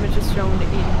of damage is shown in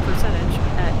percentage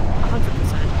at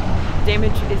 100%.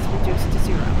 Damage is reduced to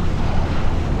 0.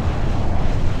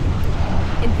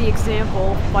 In the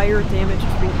example, fire damage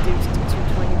is reduced to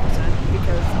 20%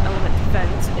 because element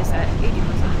defense is at 80%.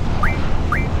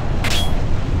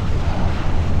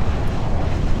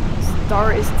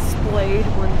 Star is displayed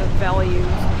when the value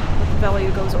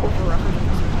goes over 100%,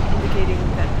 indicating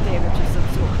that damage is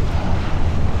absorbed.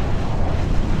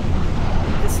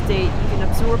 In this state, you can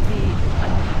absorb the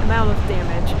amount of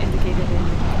damage indicated in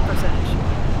percentage.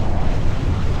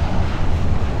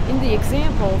 In the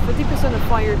example, 50% of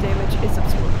fire damage is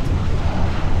absorbed.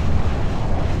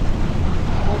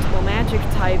 Multiple magic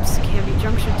types can be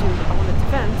junctioned to element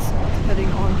defense,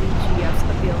 depending on the GF's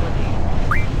ability.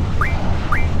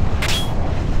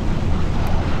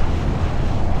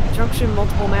 Junction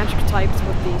multiple magic types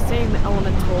with the same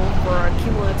elemental for a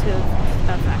cumulative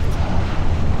effect.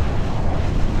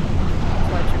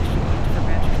 Apply junction for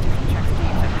magic to check the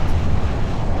effect.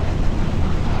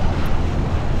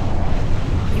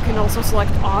 You can also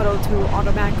select auto to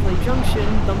automatically junction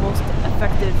the most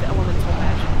effective elemental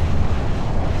magic.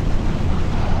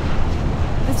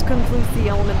 This concludes the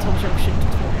elemental junction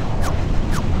tutorial.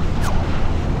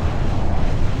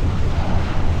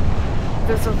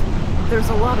 There's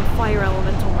a lot of fire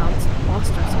elemental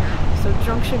monsters here, so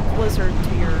junction Blizzard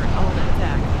to your element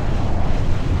attack.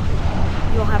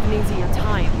 You'll have an easier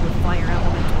time with fire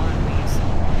elemental enemies.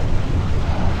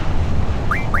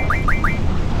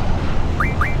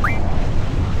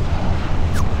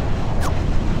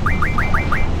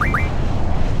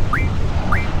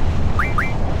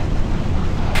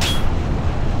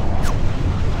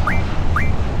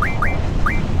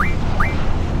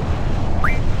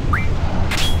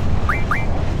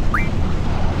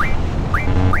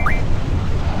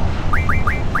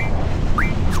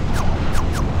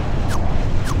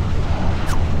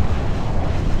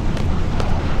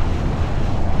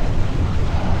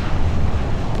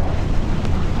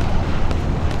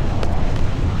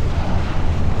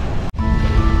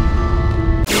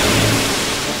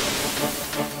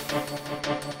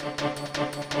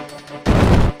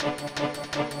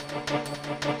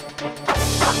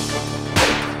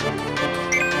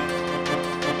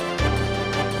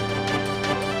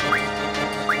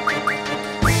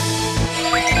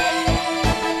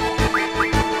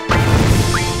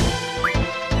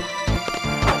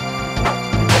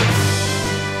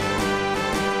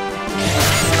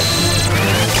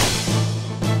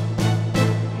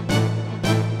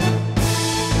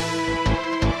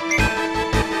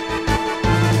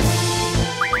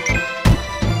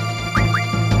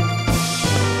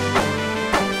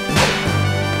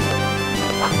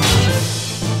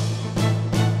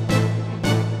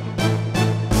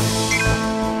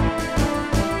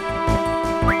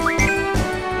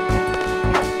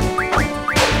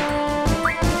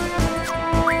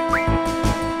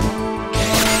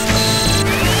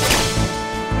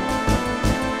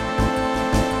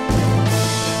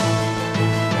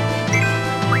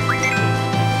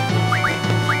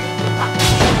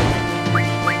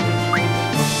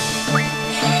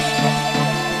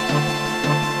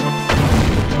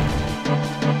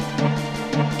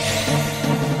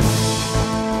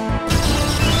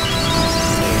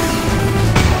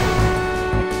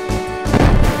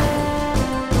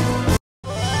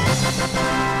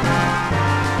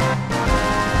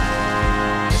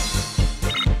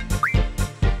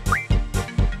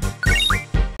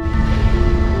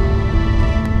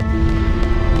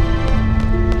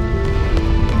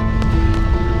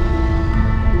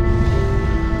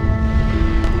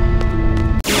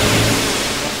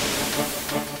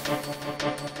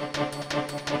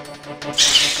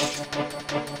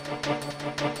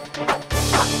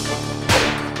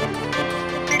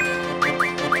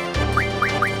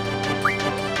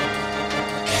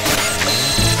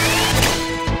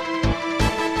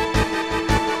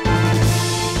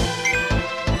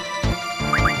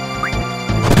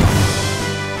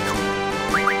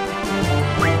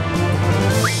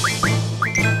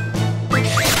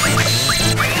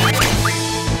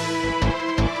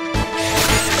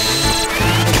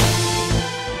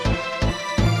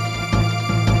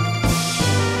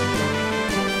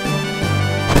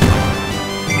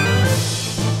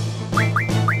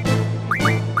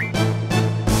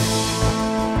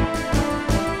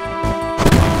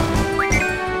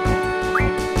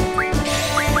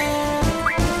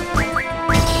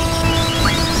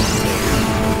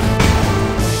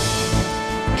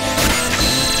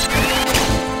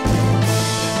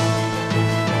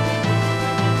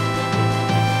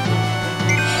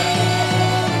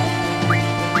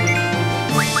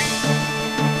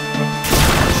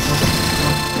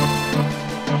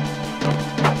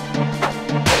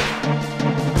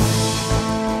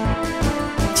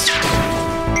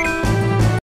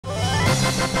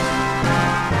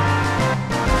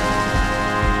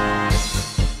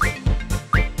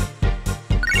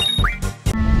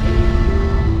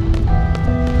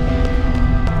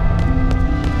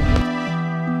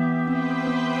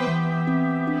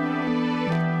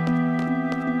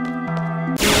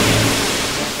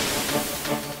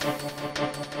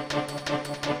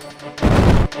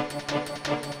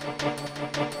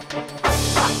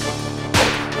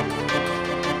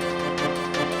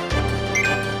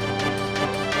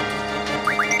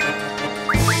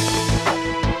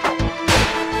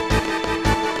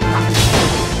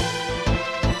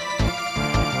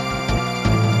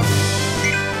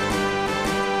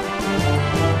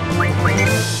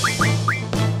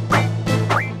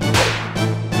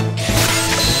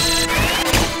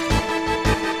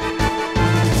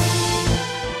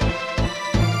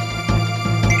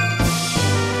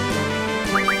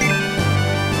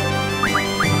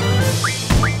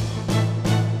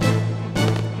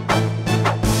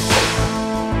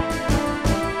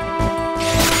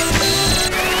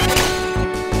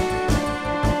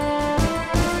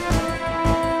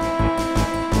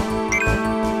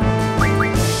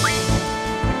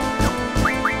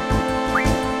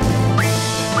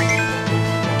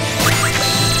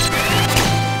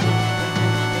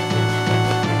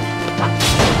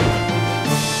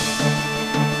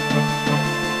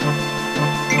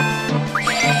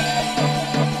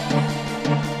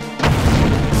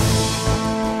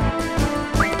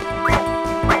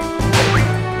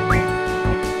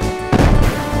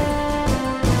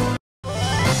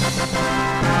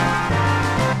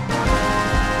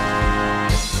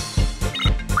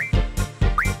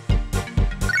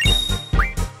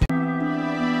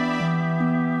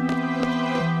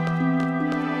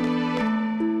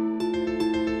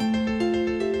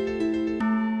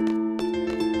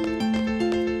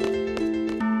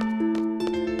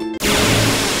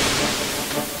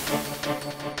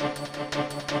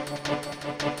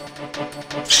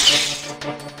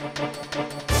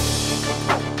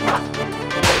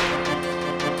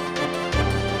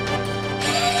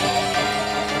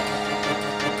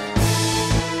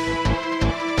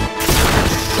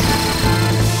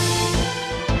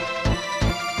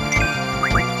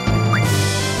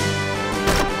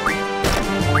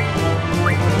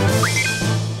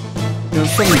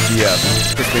 summon GF,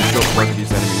 just make sure one of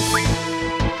these enemies.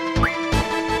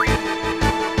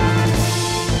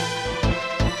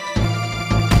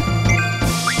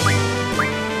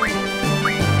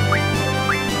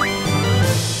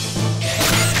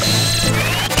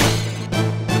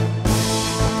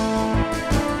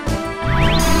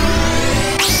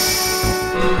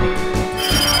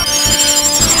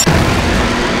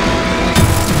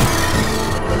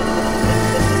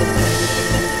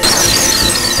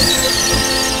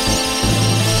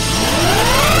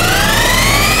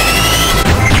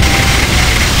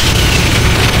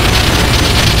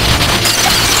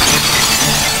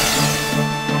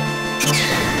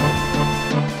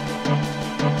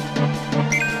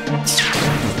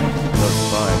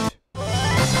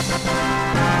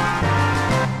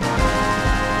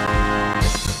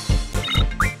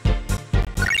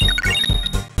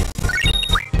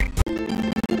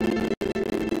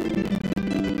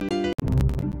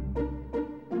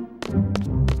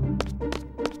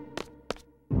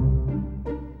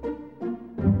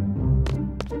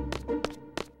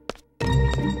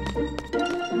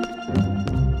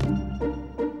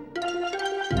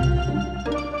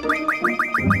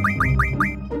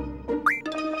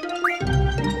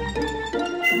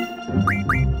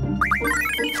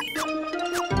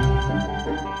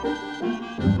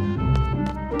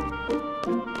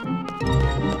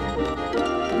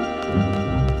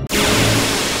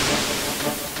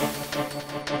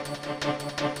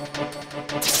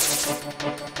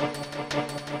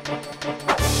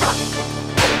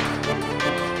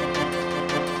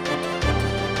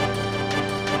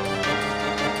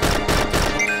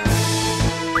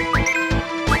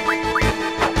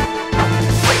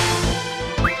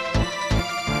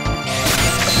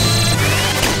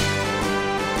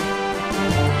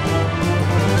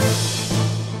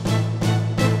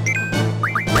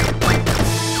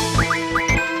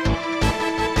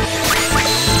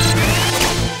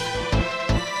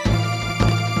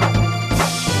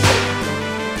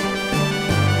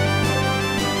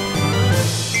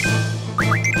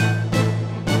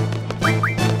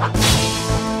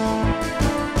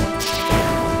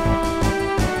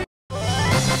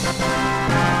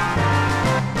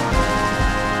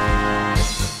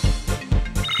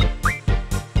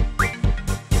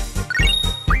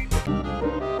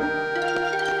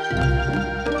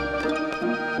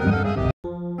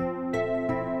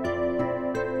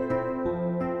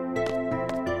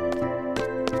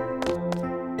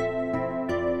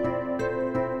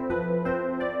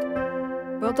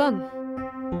 Well done.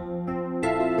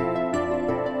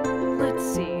 Let's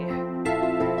see.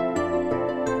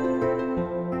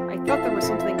 I thought there was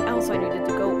something else I needed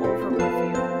to go over with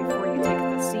you before you take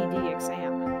the SeeD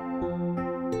exam.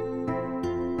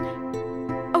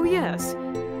 Oh yes,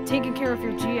 taking care of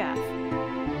your GF.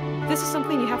 This is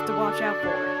something you have to watch out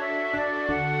for.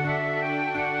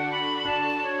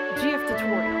 GF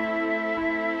tutorial.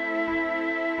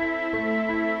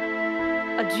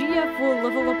 A GF will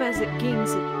level up as it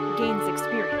gains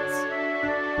experience.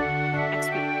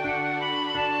 XP.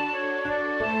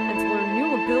 And to learn new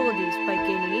abilities by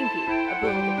gaining AP,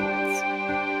 ability points.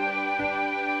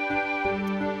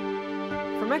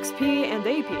 From XP and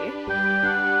AP,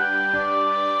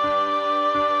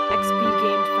 XP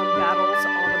gained from battles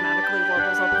automatically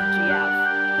levels up the GF,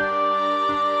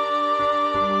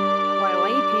 while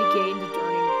AP gained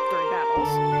during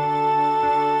battles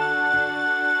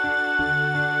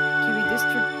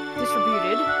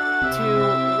distributed to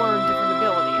learn different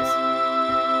abilities.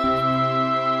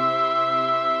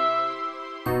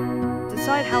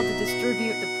 Decide how to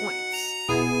distribute the points.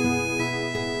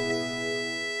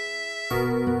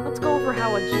 Let's go over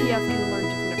how a GF can learn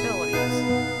different abilities.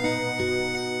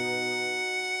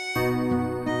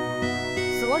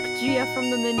 Select GF from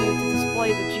the menu to display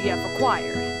the GF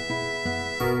acquired.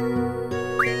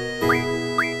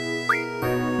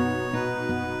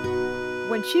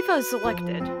 When Shiva is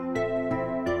selected,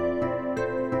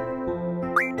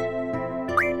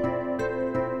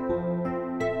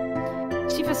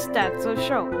 Shiva's stats are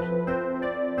shown.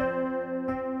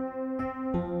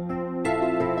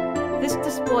 This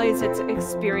displays its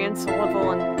experience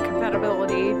level and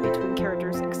compatibility between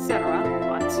characters, etc.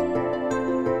 But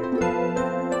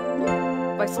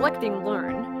by selecting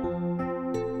Learn,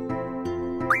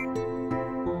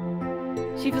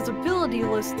 Shiva's ability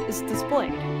list is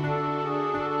displayed.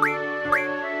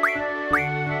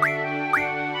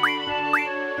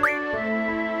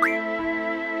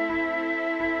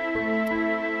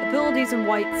 Abilities in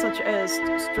white, such as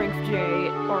Strength J,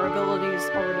 are abilities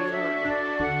already learned,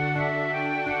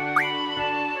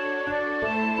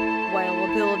 while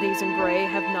abilities in gray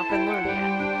have not been learned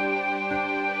yet.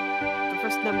 The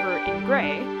first number in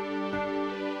gray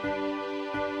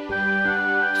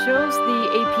shows the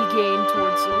AP gain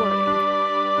towards learning.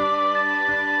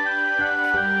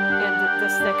 And the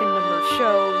second number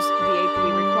shows the AP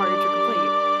required to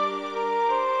complete.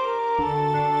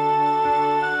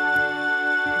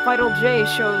 Vital J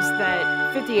shows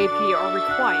that 50 AP are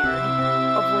required,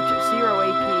 of which 0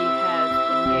 AP have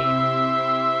been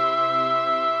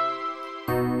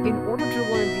gained. In order to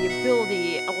learn the ability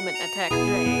Element Attack J,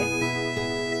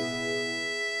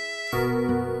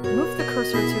 move the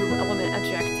cursor to Element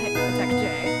Attack J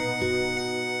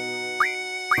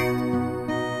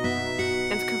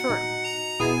and confirm.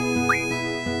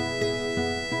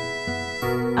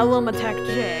 Element Attack J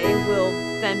will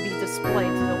then be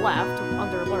displayed to the left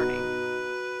under Learning.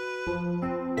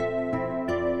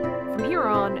 From here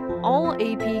on, all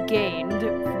AP gained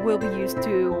will be used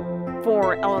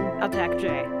for Element Attack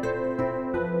J.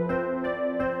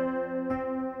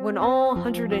 When all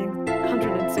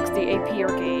 160 AP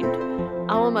are gained,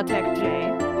 Element Attack J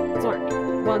is learned.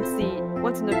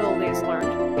 Once an ability is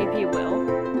learned, AP will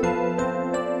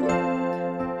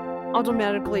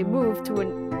automatically move to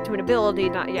an ability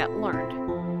not yet learned.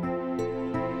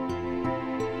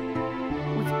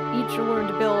 With each learned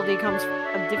ability comes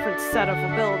a different set of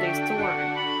abilities to learn.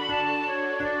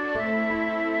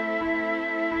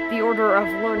 The order of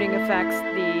learning affects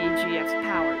the GF's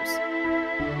powers.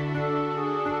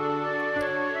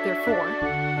 Therefore,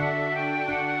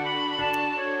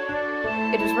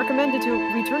 it is recommended to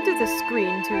return to this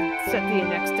screen to set the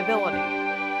next ability.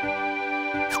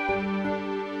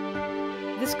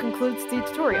 This concludes the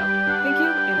tutorial. Thank you,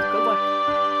 and good luck.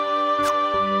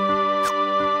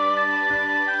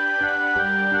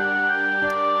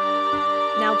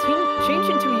 Now change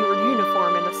into your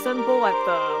uniform and assemble at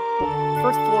the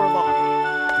first floor lobby.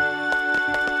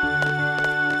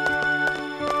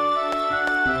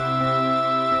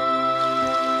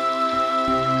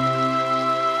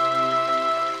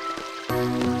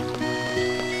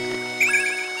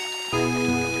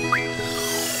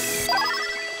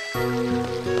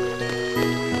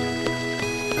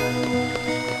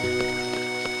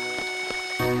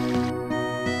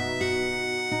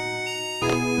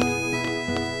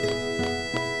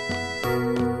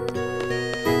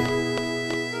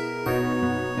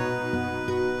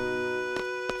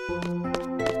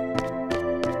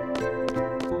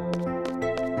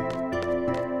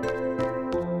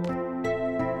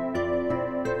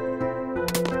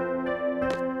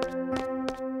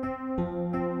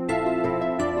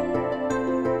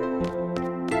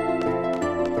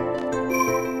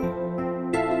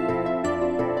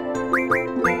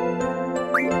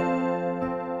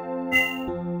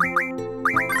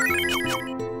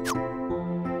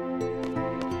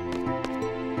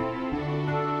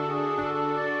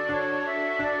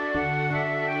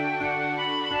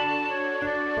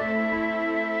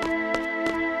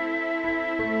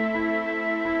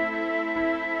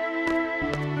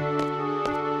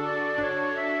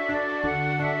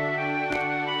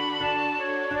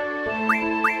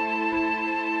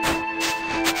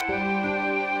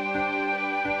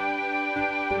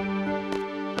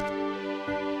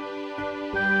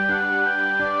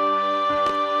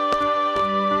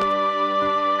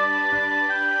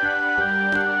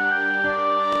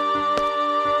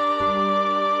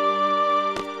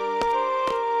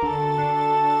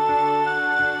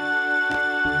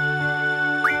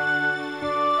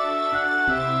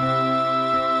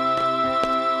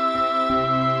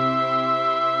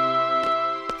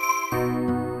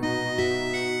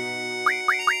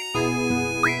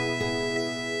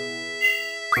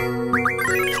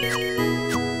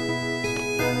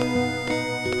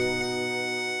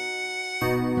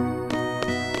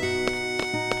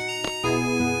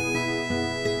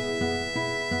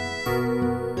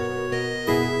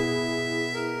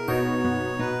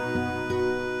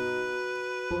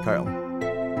 Kyle.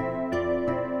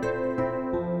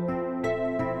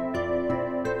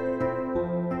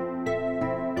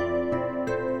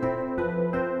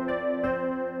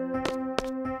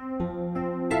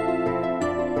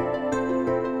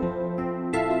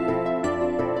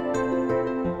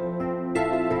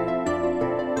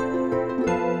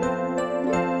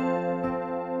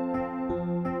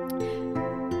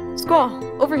 Squall,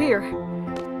 over here.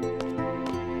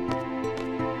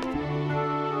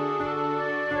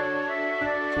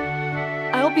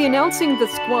 I'll be announcing the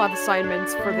squad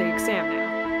assignments for the exam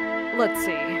now. Let's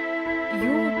see.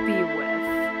 You'll be with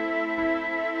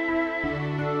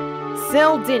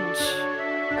Zell Dinch.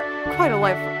 Quite a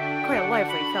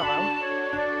lively fellow.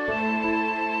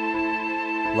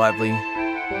 Lively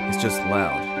is just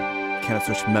loud. Cannot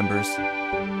switch members.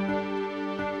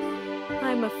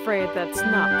 I'm afraid that's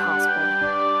not possible.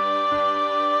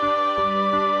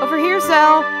 Over here,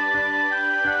 Zell!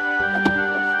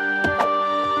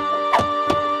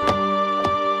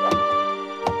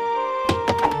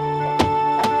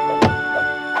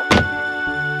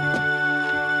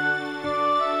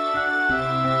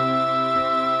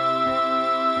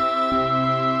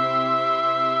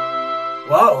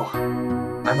 Whoa!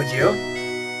 I'm with you?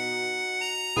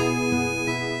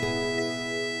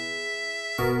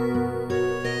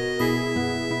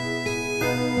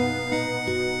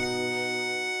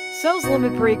 Zell's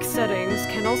limit break settings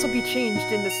can also be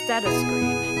changed in the status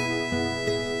screen.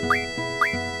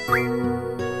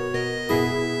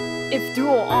 If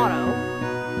dual auto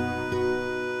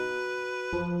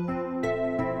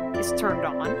is turned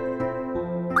on,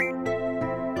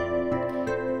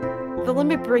 the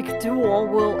limit break dual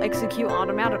will execute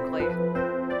automatically.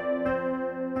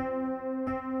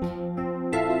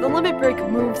 The limit break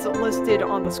moves listed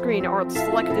on the screen are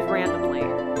selected randomly.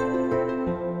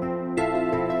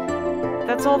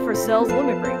 That's all for Zell's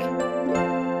limit break.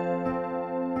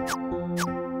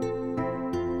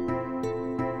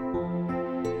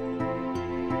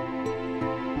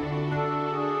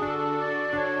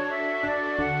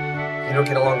 You don't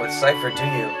get along with Seifer, do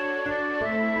you?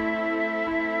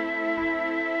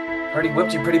 Already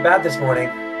whipped you pretty bad this morning.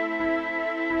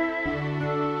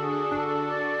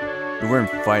 We weren't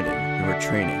fighting, we were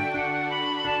training.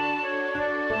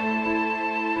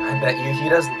 I bet you he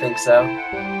doesn't think so.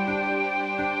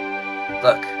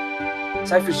 Look,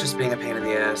 Seifer's just being a pain in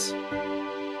the ass.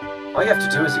 All you have to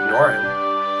do is ignore him.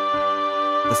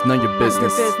 That's none of your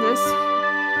business. Your business.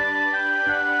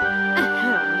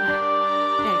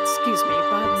 Excuse me,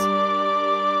 but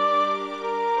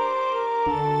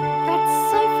that's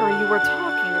Seifer you were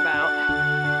talking about.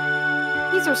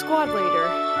 He's our squad leader.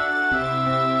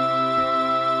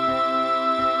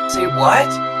 Say what?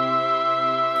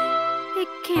 It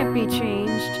can't be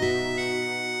changed.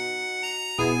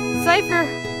 Seifer,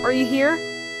 are you here?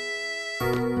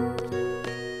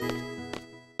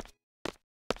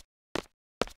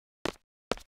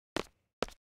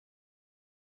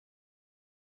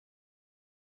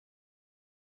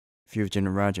 Fujin and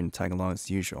Raijin tag along as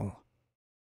usual.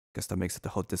 Guess that makes it the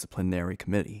whole disciplinary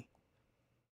committee.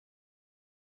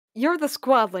 You're the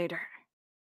squad leader.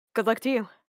 Good luck to you.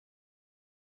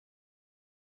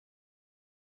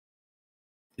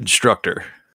 Instructor.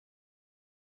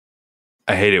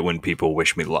 I hate it when people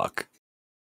wish me luck.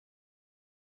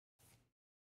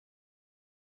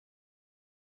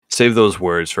 Save those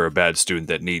words for a bad student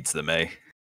that needs them, eh?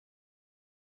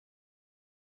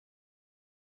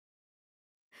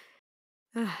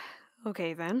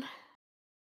 Okay then.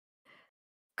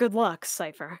 Good luck,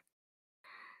 Seifer.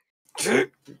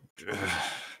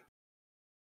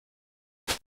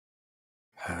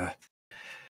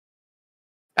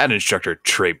 Add Instructor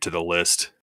Trape to the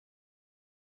list.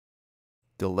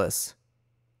 The list?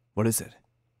 What is it?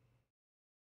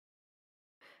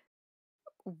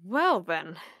 Well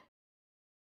then.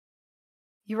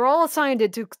 You're all assigned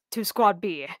to Squad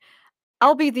B.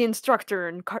 I'll be the instructor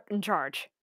in charge.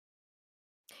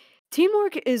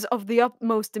 Teamwork is of the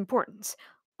utmost importance.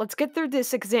 Let's get through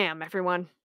this exam, everyone.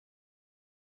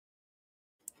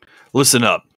 Listen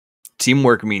up.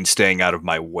 Teamwork means staying out of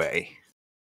my way.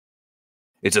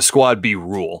 It's a Squad B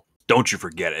rule. Don't you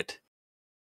forget it.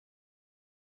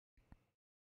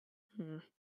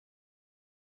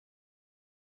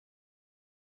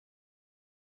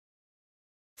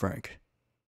 Frank.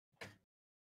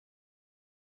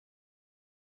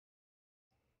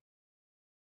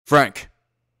 Frank!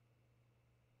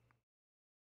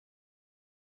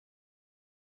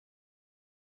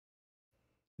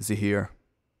 Is he here?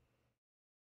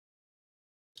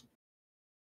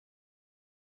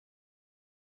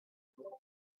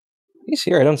 He's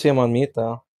here. I don't see him on mute,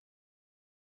 though.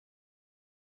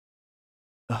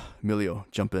 Emilio,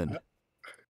 jump in.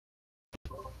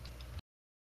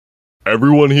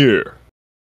 Everyone here.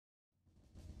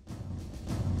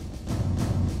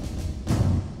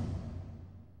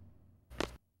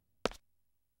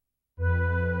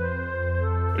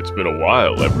 It's been a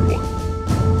while, everyone.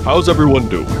 How's everyone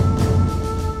doing?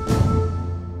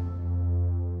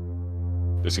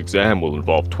 This exam will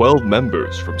involve 12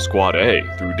 members from Squad A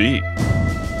through D.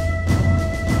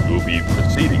 We'll be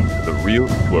proceeding to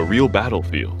a real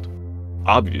battlefield.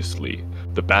 Obviously,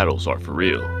 the battles are for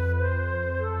real.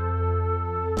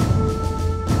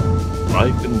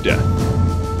 Life and death,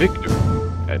 victory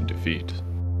and defeat,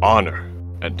 honor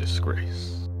and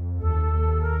disgrace.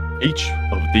 Each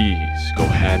of these go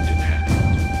hand in hand.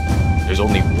 There's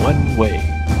only one way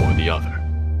or the other.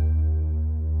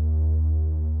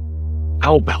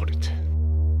 How about it?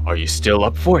 Are you still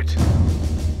up for it?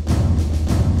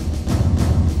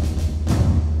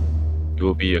 You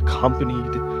will be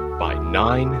accompanied by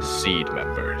 9 SeeD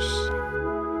members.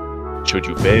 Should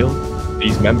you fail,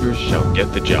 these members shall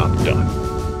get the job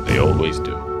done. They always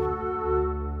do.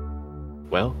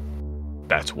 Well,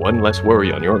 that's one less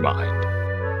worry on your mind.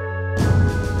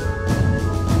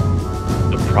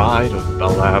 The pride of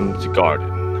Balam's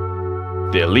Garden.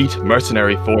 The elite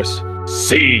mercenary force,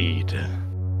 SeeD.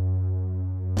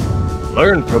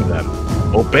 Learn from them,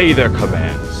 obey their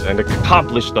commands, and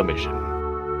accomplish the mission.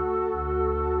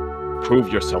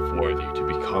 Prove yourself worthy to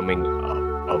becoming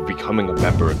a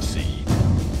member of SeeD.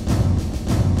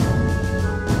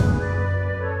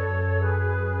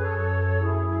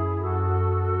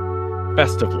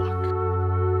 Best of luck.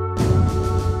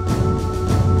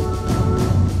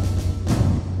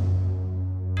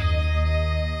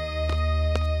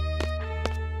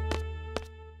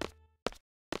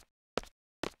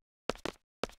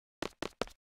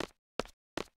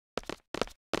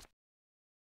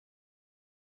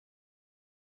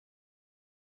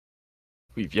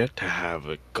 We've yet to have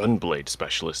a gunblade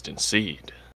specialist in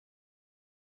SeeD.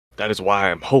 That is why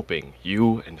I'm hoping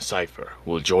you and Seifer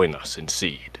will join us in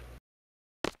SeeD.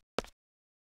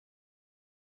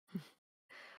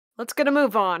 Let's get a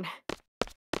move on.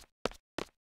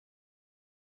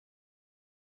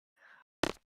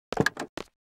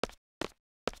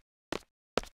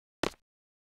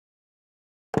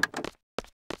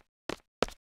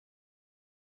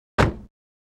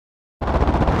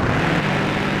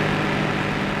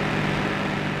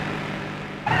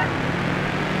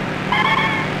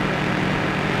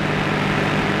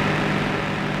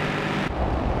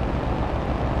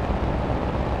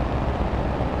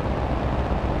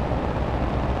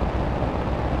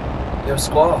 Yo,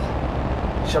 Squall.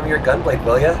 Show me your gunblade,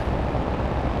 will ya?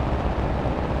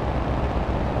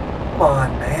 Come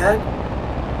on, man.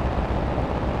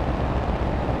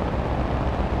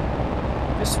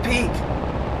 Just a peek.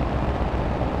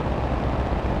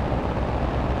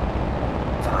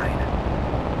 Fine.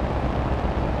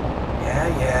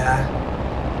 Yeah.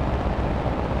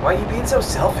 Why are you being so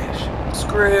selfish?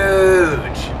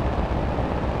 Scrooge!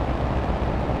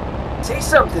 Say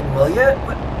something, will ya?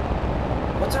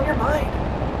 What's on your mind?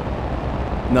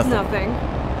 Nothing.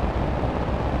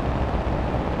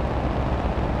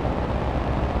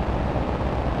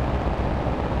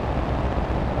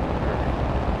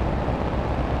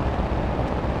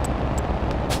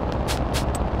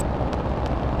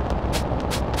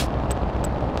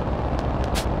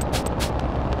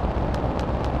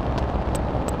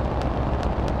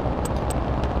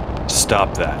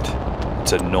 Stop that.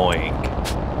 It's annoying.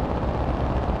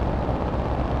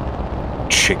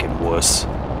 Chicken wuss.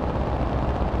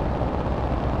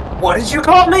 What did you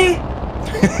call me?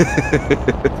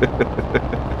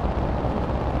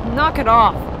 Knock it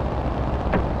off.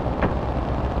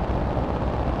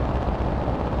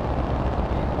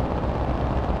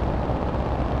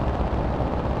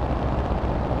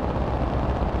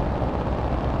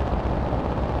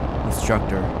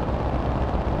 Instructor.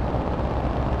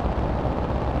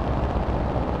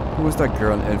 Who was that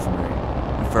girl in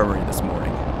infirmary this morning?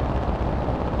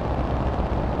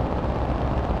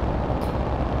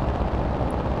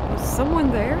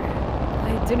 Someone there?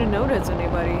 I didn't notice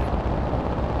anybody.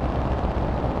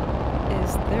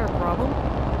 Is there a problem?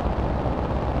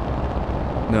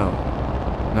 No,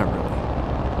 not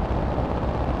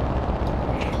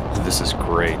really. This is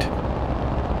great.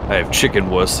 I have chicken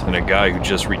wuss and a guy who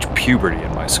just reached puberty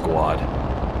in my squad.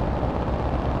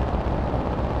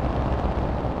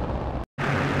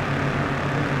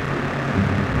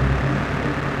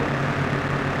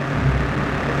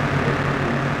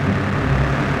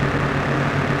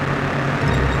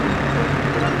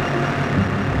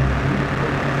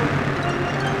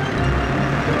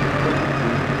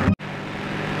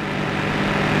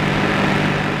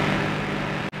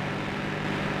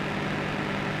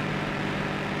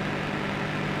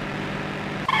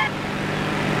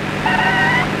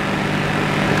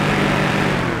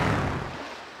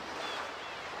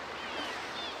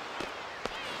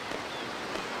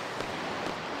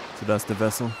 So that's the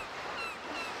vessel?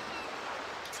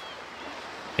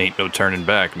 Ain't no turning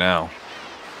back now.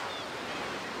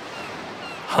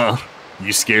 Huh?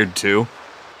 You scared too?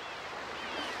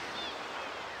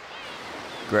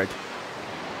 Greg.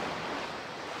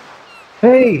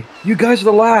 Hey, you guys are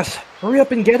the last. Hurry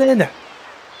up and get in.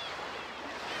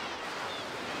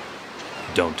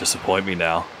 Don't disappoint me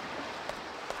now.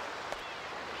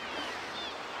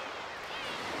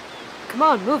 Come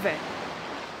on, move it.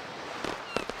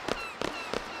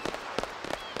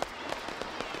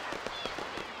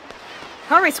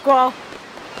 Hurry, Squall.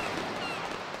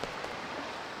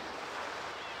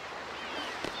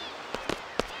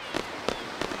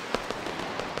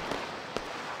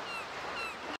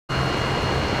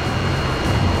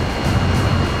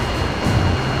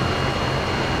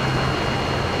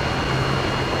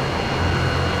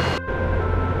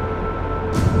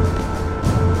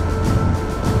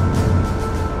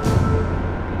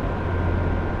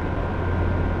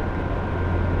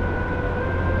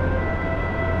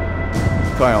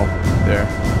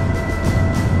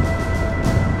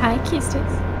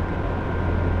 Quistis.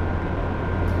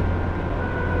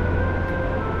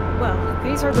 Well,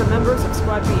 these are the members of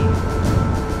Squad B.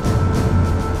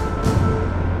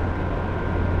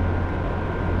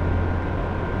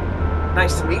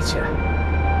 Nice to meet you.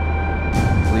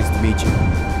 Pleased to meet you.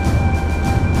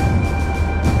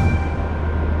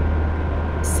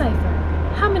 Seifer,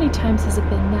 how many times has it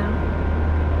been now?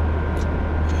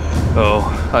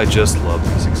 Oh, I just love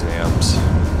these exams.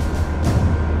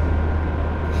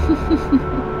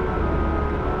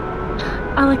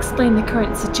 I'll explain the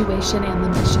current situation and the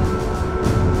mission.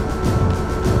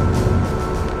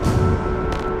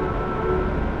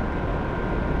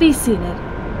 Be seated.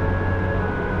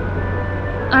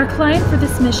 Our client for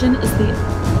this mission is the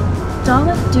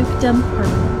Dollet Dukedom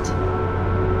Permanent.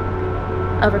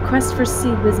 A request for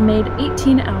SeeD was made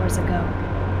 18 hours ago.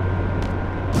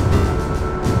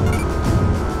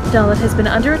 Dollet has been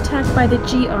under attack by the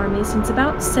G Army since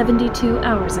about 72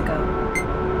 hours ago.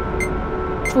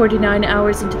 49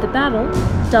 hours into the battle,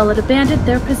 Dollet abandoned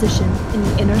their position in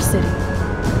the inner city.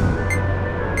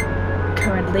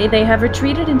 Currently, they have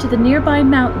retreated into the nearby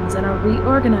mountains and are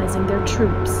reorganizing their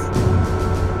troops.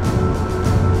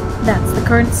 That's the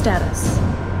current status.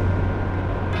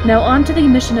 Now on to the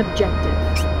mission objective.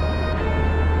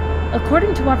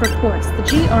 According to our reports, the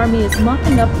G Army is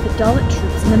mopping up the Dollet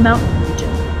troops in the mountain region.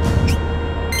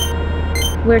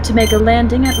 We're to make a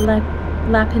landing at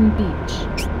Lapin Beach.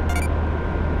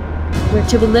 We're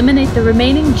to eliminate the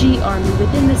remaining G Army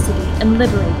within the city and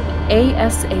liberate it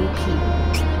ASAP.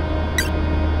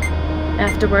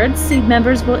 Afterwards, SeeD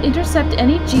members will intercept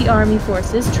any G Army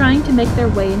forces trying to make their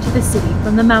way into the city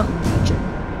from the mountain region.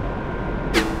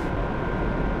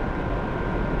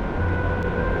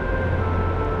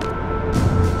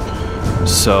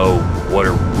 So, what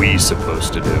are we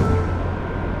supposed to do?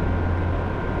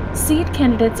 SeeD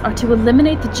candidates are to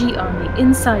eliminate the G Army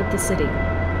inside the city.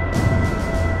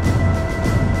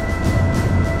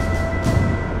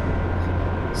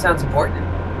 Sounds important.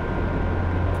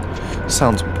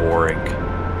 Sounds boring.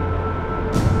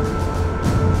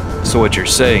 So what you're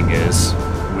saying is,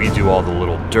 we do all the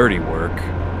little dirty work.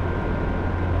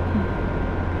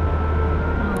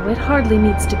 Oh, it hardly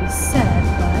needs to be said,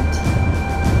 but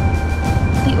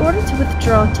the order to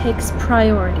withdraw takes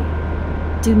priority.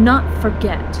 Do not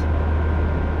forget.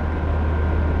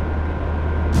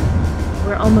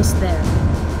 We're almost there.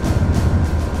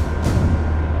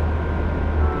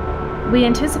 We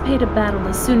anticipate a battle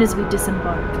as soon as we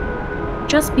disembark.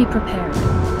 Just be prepared.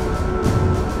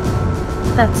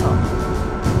 That's all.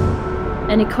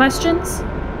 Any questions?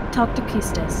 Talk to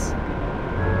Quistis.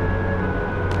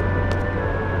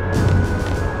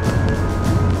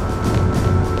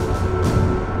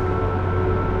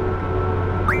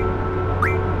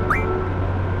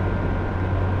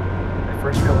 My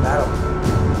first real battle.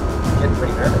 I'm getting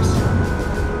pretty nervous.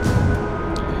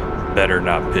 Better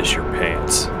not piss your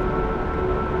pants.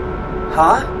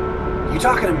 Huh? You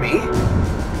talking to me?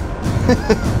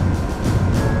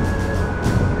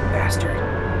 Bastard.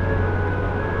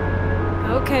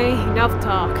 Okay, enough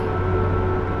talk.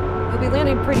 We'll be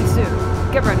landing pretty soon.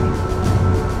 Get ready.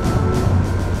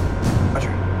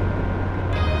 Roger.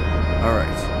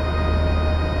 Alright.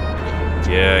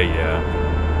 Yeah.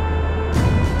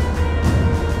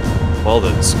 Well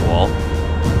then, Squall.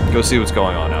 Go see what's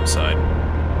going on outside.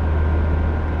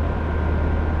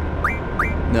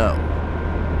 No.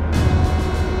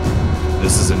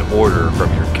 This is an order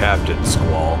from your captain,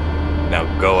 Squall. Now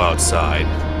go outside.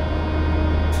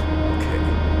 Okay.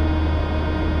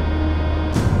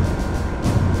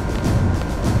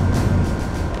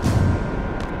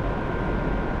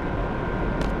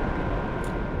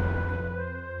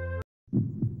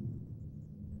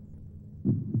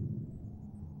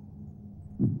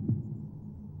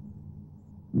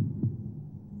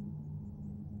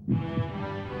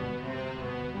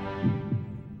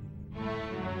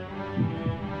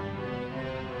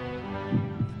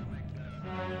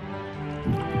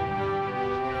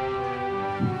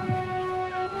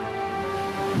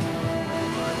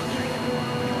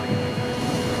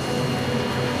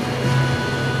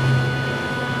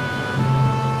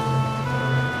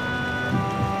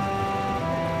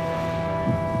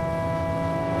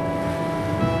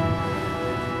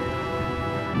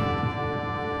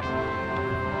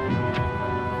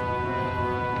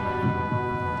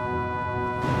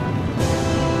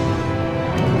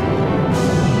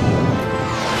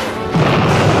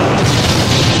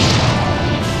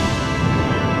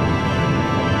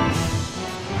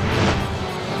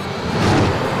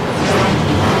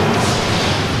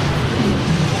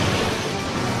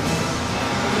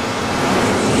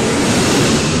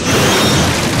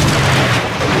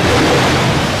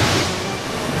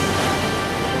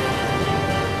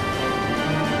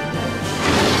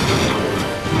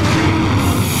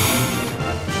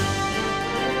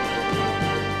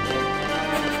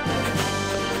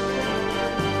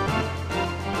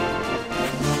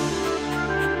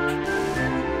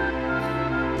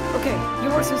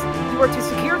 are to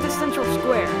secure the central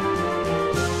square.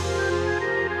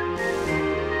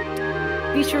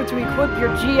 Be sure to equip your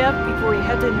GF before you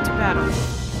head into battle.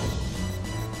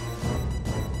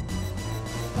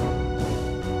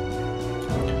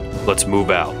 Let's move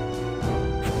out.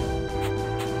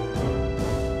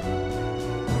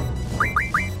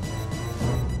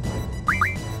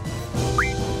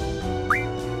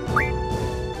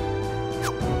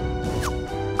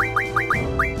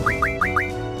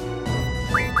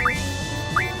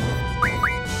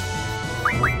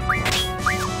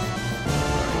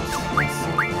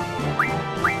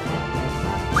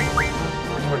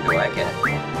 Which one do I get?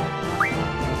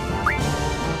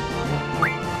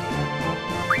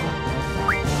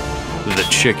 The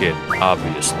chicken,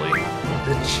 obviously.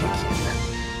 The chicken.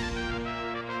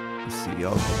 Let's see,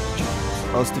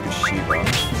 I'll stick a Shiva.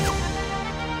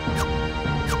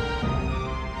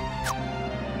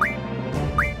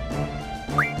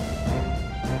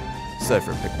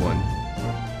 Seifer, pick one.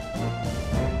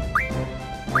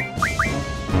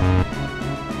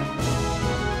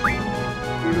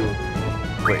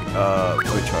 Wait, let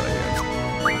me try that again.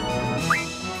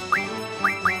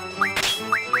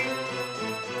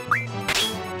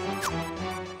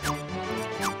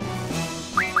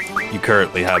 You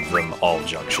currently have them all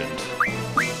junctioned.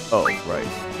 Oh, right.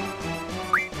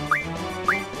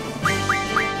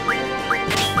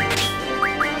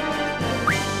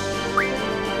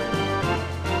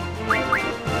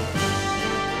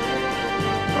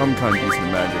 I'm kind of decent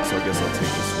at magic, so I guess I'll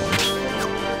take this one.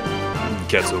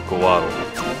 Quetzalcoatl.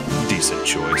 Decent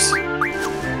choice.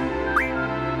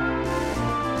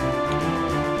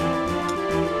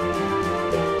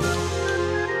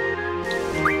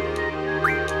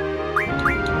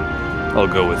 I'll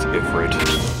go with Ifrit.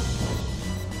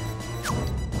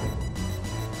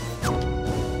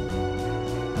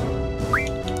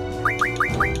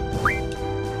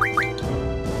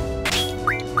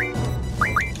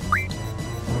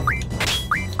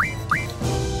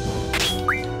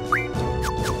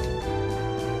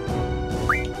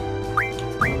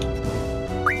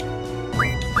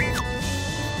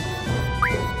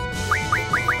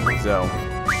 Zell.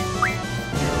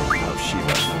 Hero of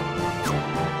Shiva.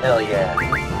 Hell yeah.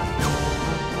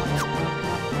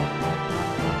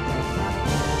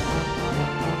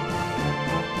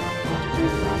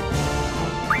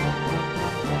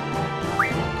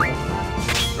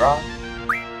 Draw.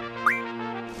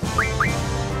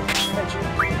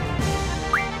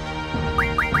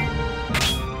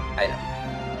 Item.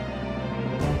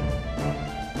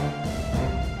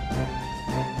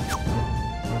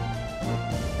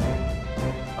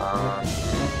 I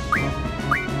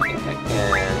think I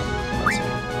can. Let's see.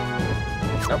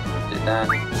 Nope, did that.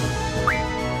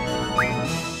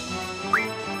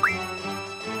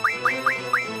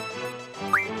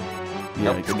 Yeah,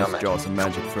 Nope, you can no just magic. draw some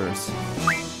magic first.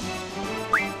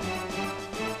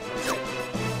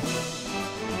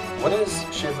 What is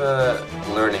Shiva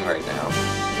learning right now?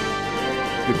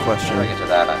 Good question. How do I get to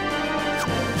that?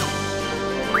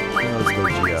 Yeah, let's go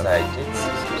GF. I did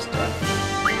see some stuff.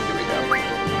 Here we go.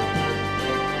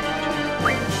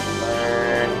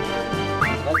 Learn.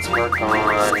 Let's work on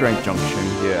Strength junction,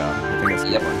 yeah. I think that's a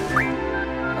good one.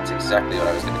 That's exactly what I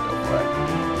was gonna go for.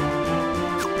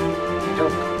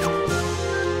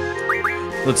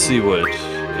 Let's see what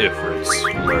Ifrit's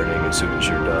learning as soon as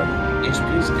you're done.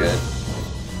 HP's good.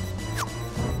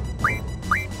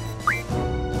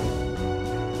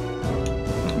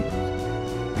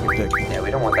 Yeah,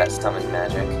 we don't want that summon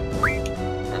magic.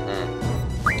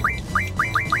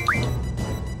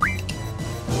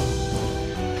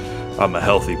 I'm a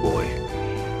healthy boy.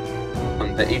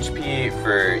 The HP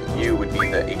for you would be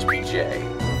the HPJ.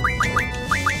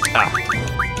 Ah.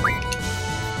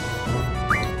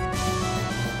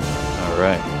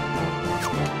 Alright.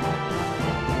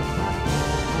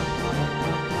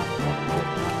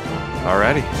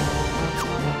 Alrighty.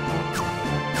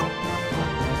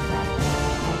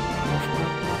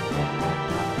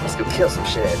 Let's go kill some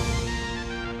shit.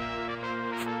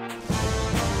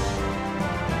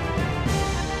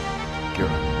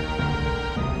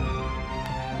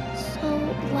 So,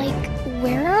 like,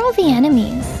 where are all the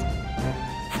enemies?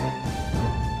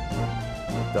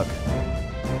 Duck.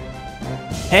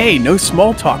 Hey, no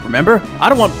small talk, remember? I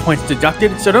don't want points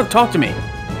deducted, so don't talk to me.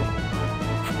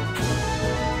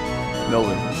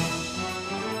 Nolan.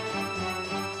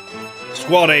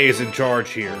 Squad A is in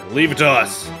charge here. Leave it to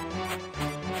us.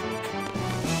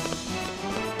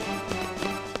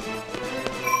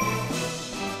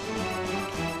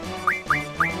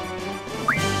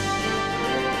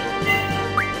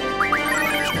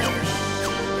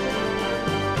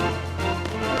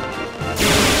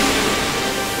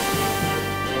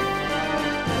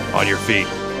 On your feet.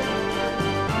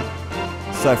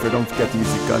 Seifer, don't forget to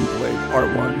use your gun blade,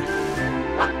 R1.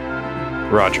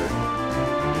 Roger.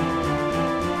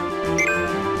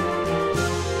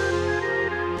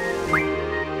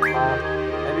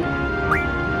 Maybe?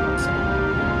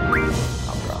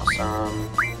 I'll draw some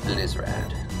Lizrad.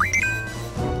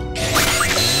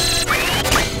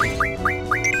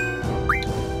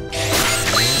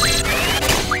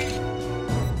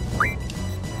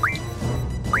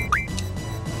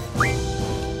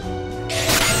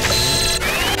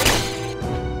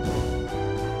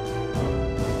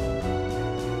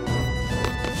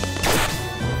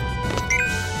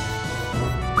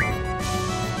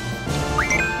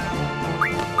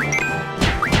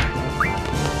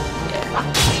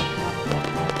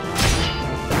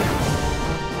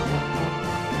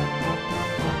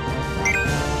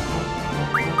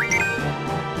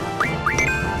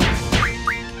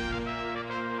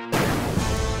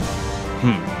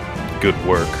 Good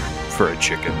work for a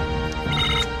chicken.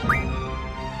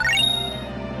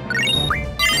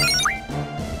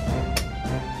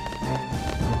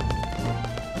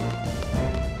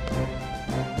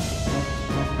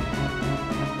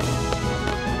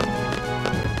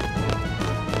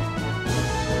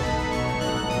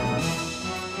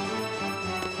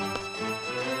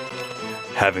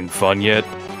 Having fun yet?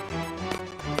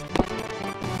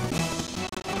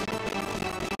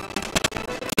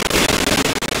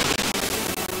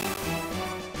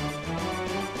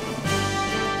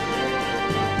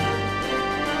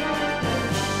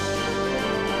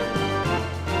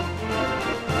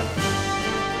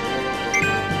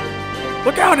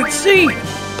 Look out and see!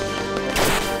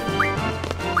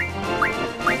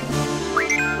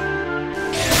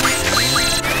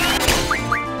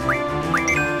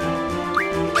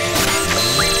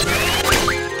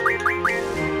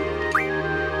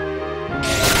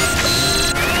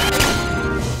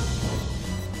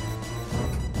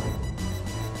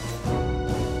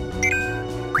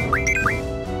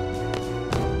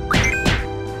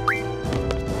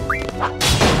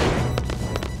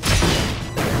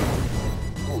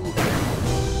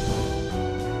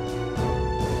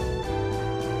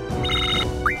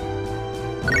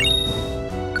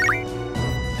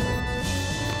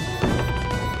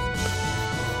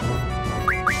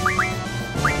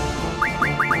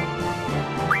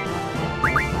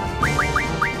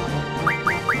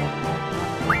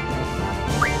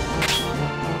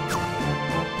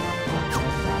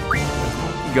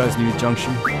 You guys need a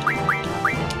junction?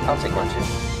 I'll take one too.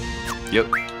 Yep.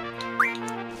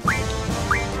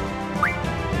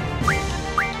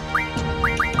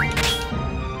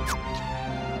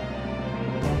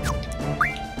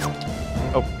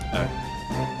 Oh,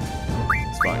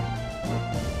 it's fine.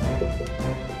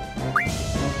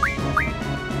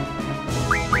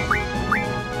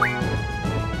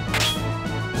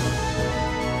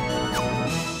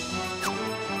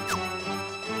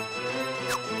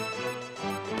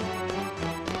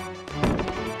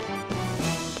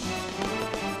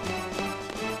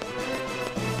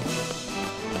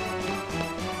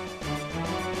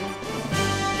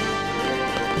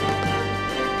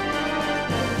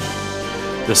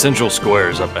 The central square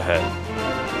is up ahead.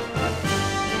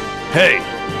 Hey,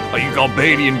 all you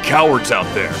Galbadian cowards out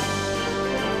there.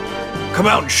 Come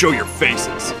out and show your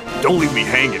faces. Don't leave me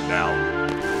hanging now.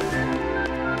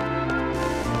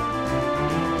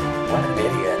 What an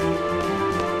idiot.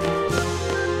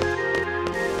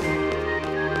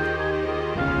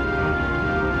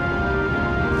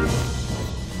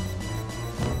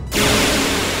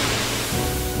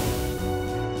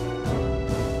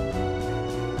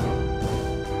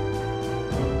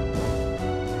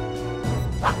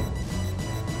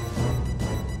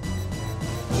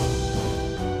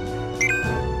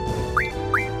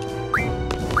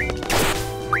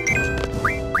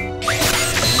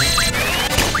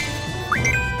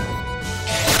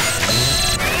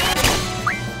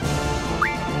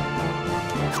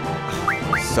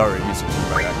 Sorry, you used it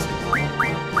by accident.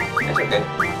 It's okay.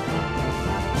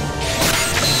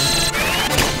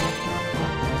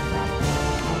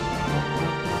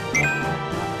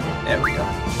 There we go.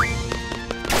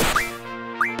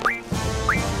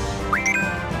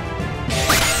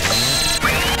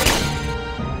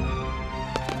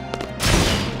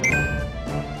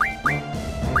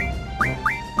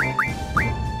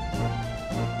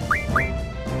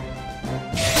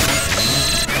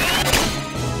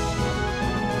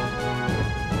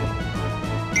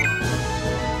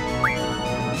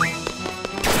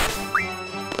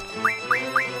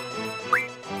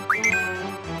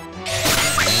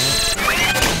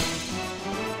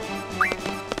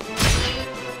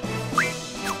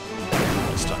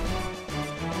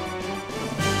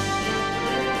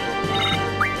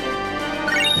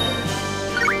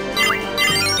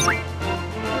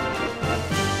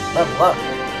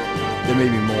 There may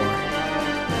be more.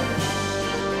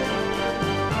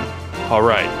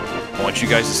 Alright, I want you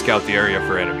guys to scout the area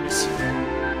for enemies.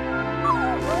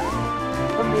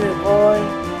 Come here, boy.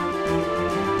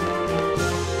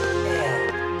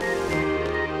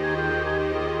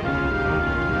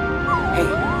 Hey,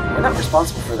 we're not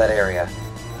responsible for that area.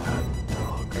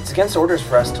 It's against orders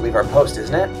for us to leave our post,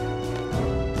 isn't it?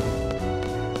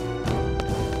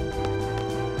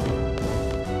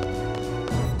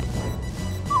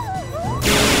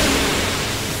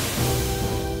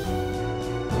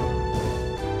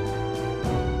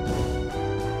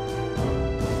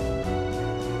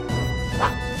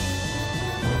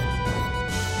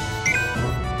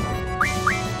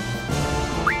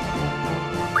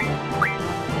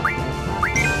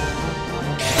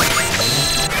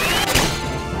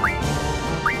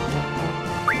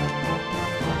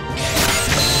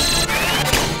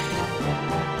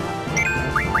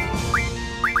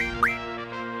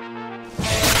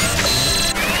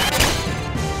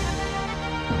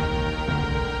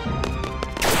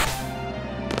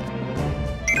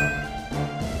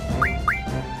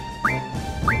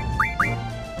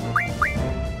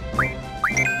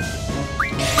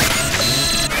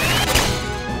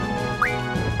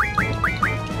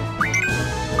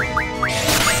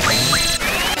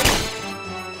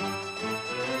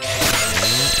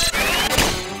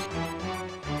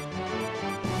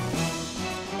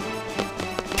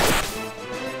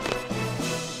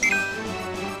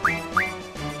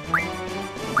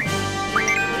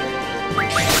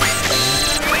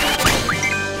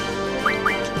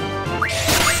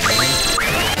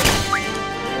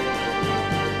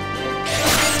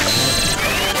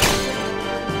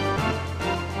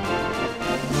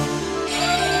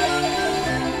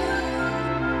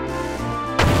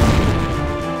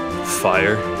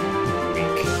 Fire.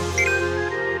 Weak.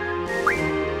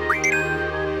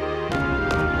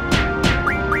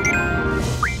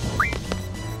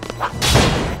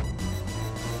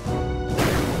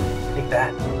 Take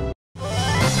that.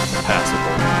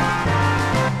 Passable.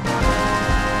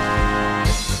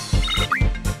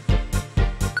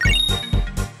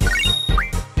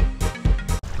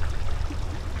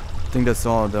 I think that's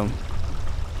all of them.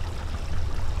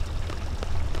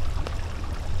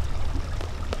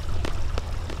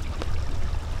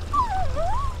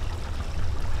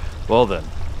 Well then,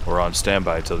 we're on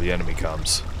standby till the enemy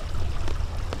comes.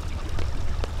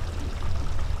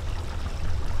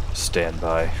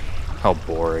 Standby. How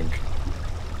boring.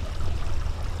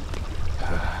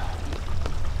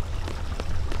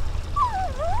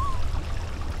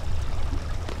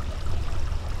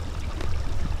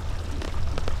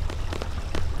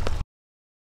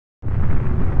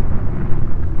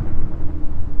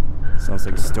 Sounds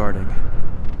like it's starting.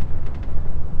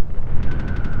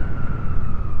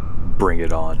 Bring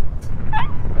it on.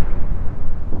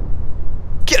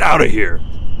 Get out of here!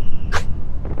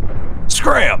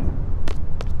 Scram!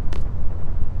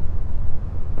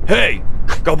 Hey,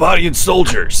 Galbadian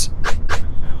soldiers!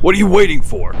 What are you waiting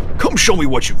for? Come show me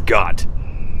what you've got!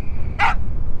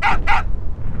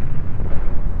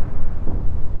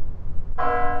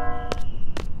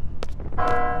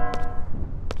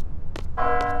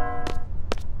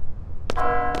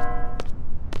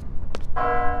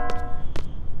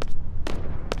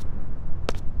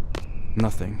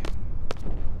 Nothing.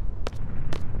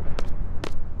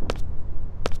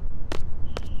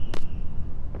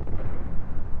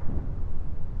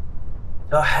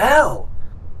 The hell?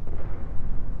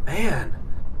 Man,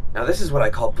 now this is what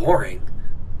I call boring.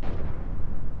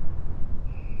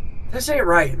 This ain't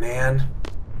right, man.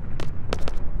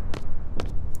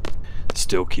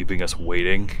 Still keeping us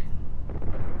waiting?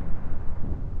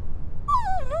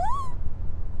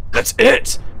 That's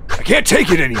it! I can't take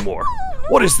it anymore!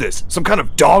 What is this? Some kind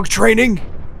of dog training?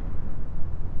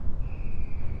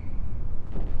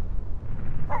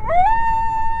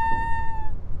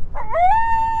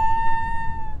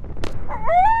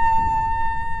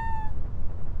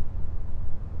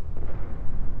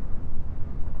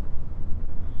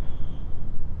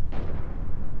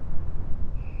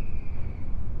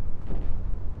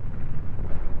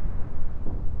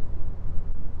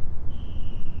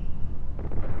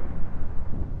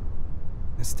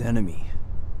 It's the enemy.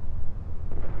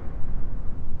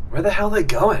 Where the hell are they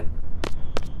going?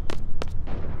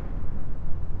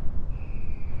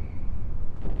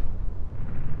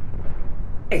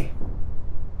 Hey,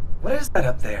 what is that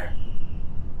up there?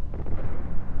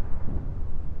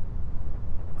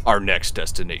 Our next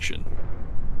destination.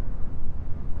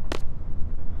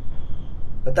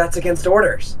 But that's against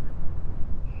orders.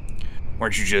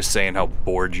 Weren't you just saying how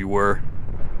bored you were?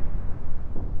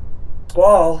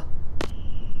 Squall.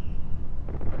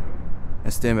 I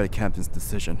stand by the captain's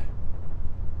decision.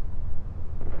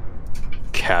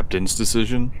 Captain's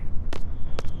decision?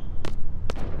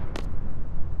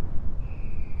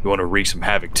 You want to wreak some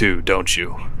havoc too, don't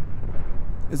you?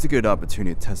 It's a good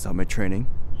opportunity to test out my training.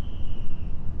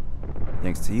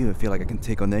 Thanks to you, I feel like I can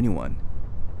take on anyone.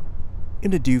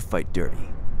 And to do fight dirty.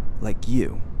 Like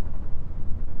you.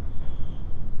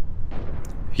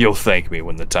 You'll thank me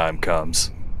when the time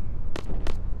comes.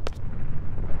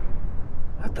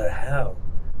 What the hell?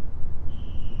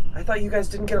 I thought you guys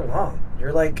didn't get along.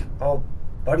 You're like all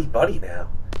buddy-buddy now.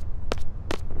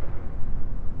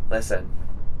 Listen,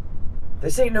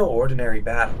 this ain't no ordinary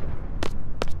battle.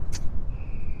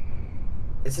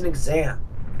 It's an exam,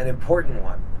 an important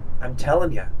one. I'm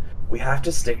telling you, we have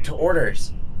to stick to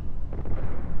orders.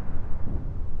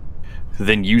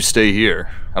 Then you stay here.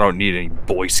 I don't need any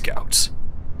Boy Scouts.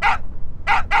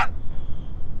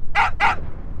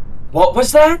 What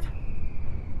was that?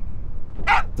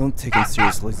 Don't take him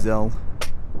seriously, Zell.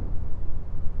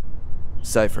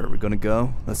 Seifer, we're gonna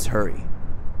go? Let's hurry.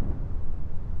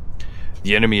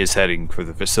 The enemy is heading for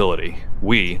the facility.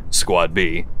 We, Squad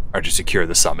B, are to secure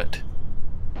the summit.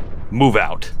 Move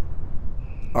out.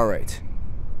 Alright.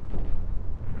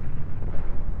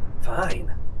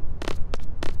 Fine.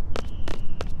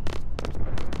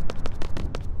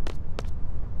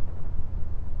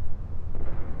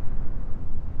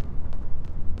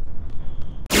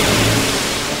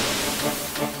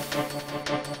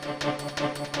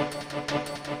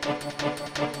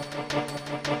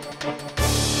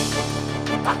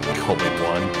 Only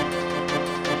one.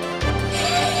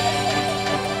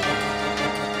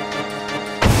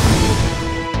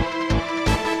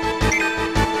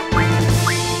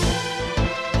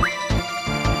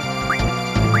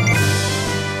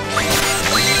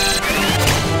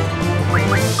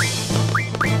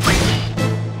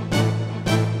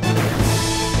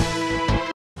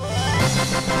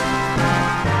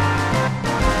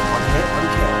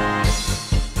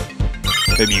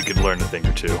 Maybe you could learn a thing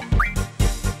or two.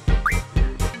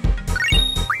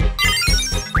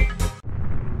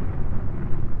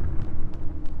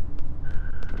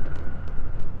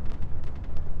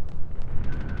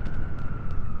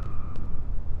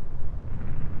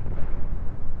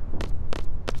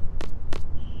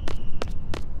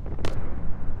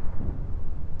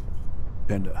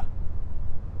 Panda.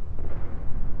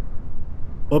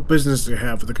 What business do you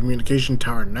have with the communication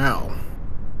tower now?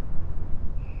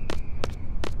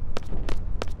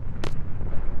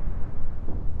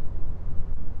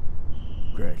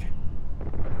 Greg.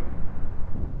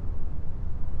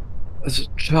 As a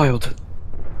child,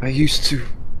 I used to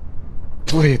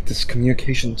play at this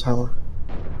communication tower.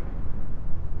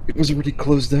 It was already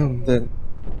closed down then,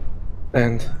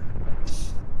 and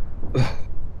I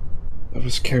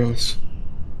was careless.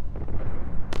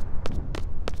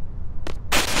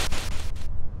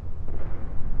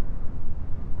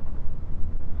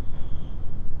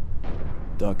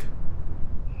 Duck.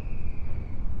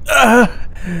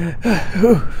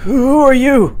 Who are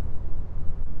you?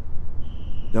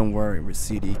 Don't worry, we're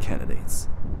SeeD candidates.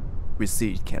 We're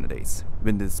SeeD candidates. We've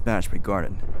been dispatched by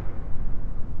Garden.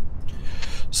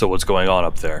 So what's going on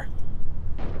up there?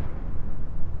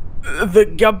 The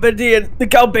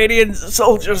Galbadian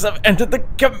soldiers have entered the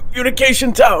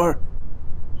communication tower.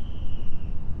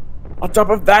 On top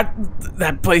of that,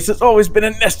 that place has always been a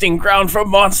nesting ground for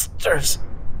monsters.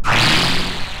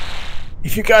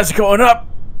 If you guys are going up,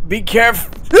 be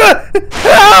careful.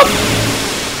 Help!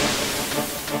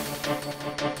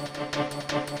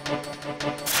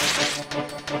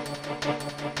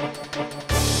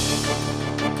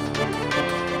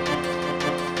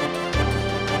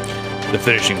 The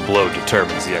finishing blow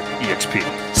determines the EXP.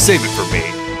 Save it for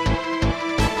me.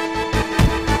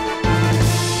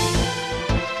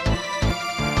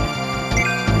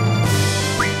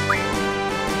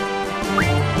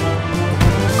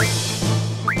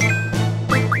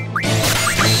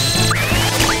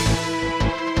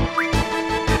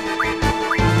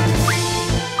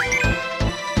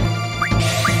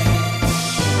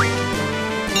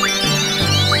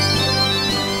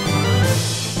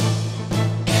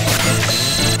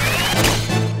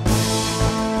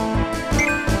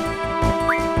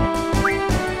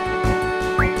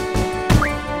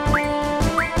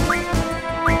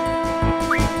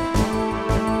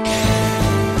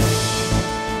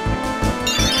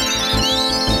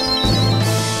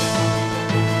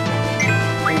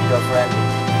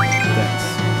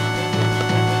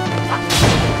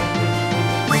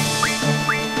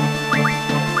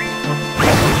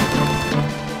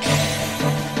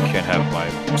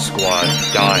 Squad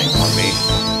dying on me.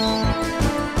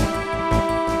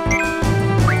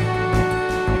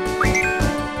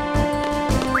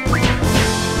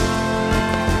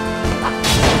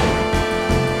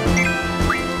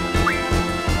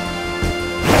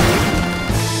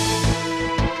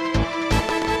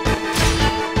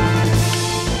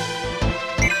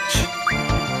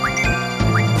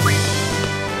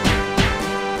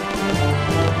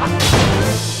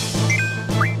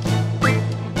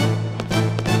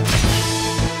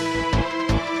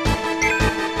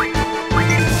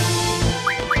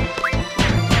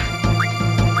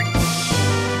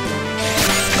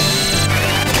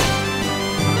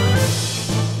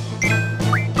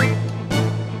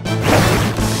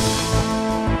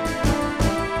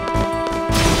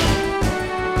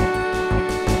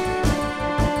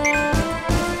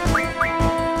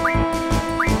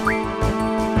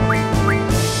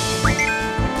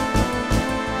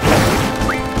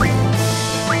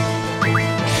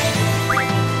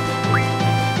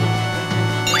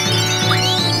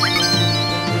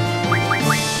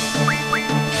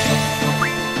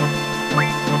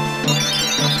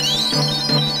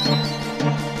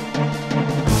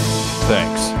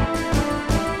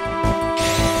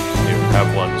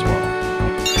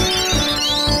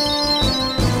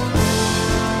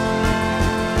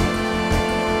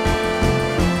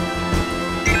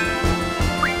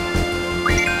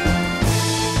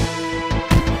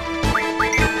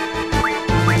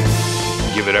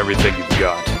 everything you've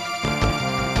got.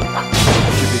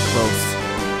 Should be close.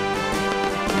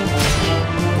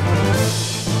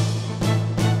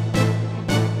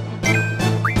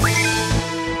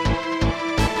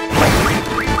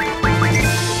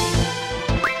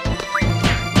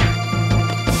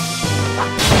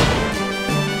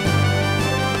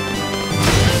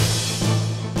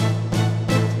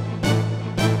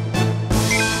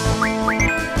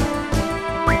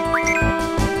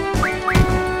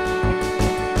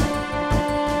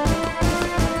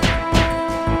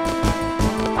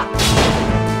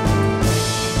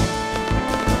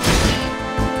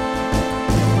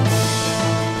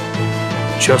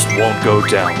 Just won't go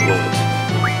down, will it?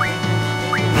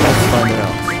 Let's find it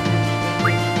out.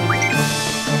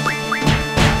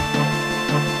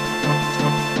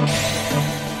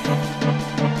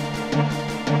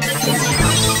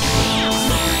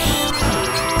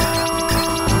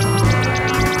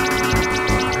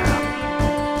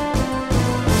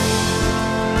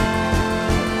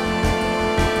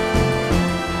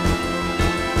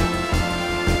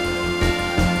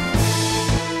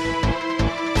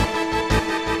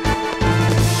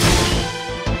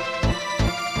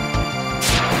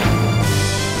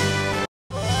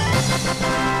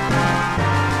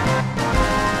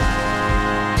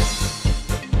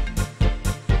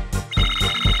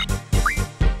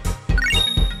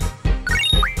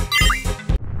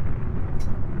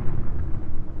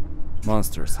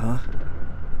 Monsters, huh?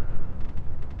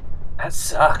 That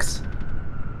sucks.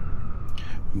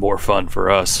 More fun for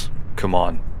us. Come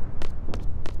on.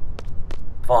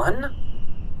 Fun?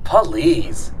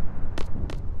 Please.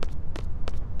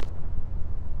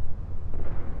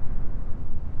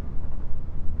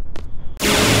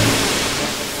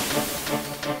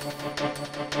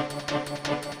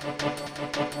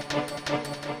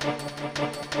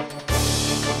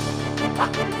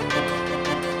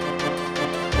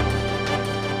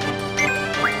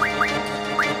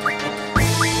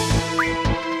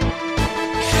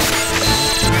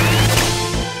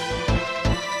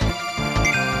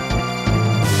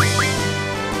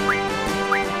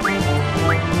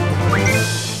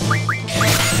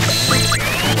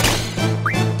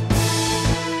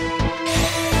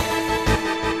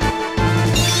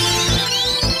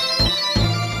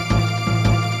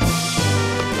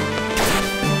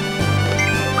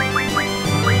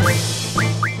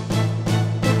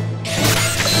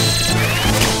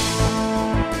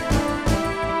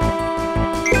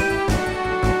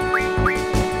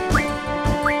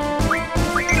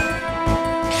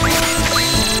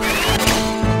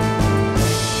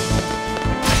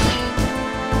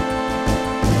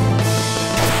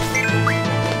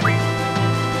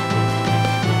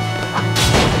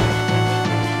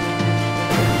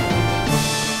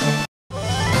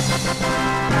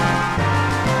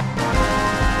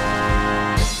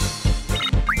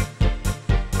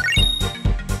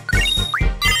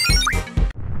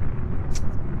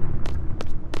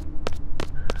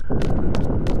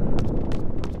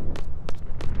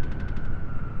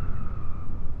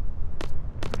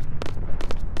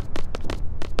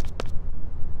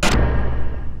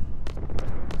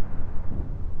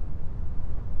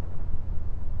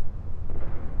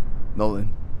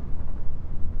 Nolan.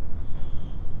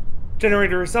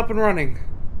 Generator is up and running.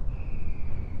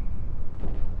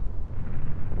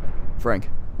 Frank.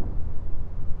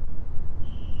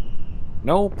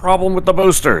 No problem with the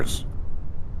boosters.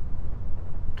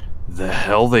 The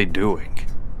hell they doing?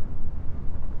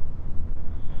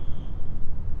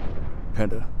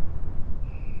 Panda.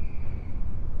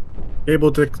 Cable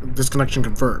disconnection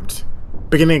confirmed.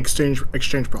 Beginning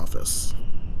exchange process.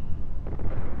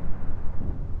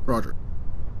 Roger.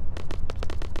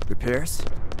 Repairs?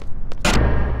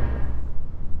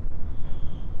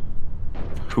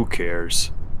 Who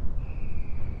cares?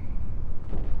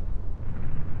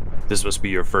 This must be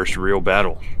your first real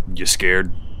battle. You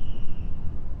scared?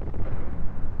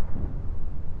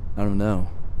 I don't know.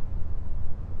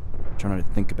 Trying not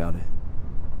to think about it.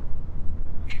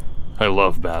 I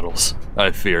love battles.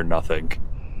 I fear nothing.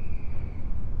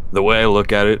 The way I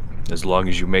look at it, as long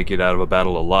as you make it out of a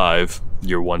battle alive,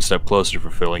 you're one step closer to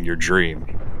fulfilling your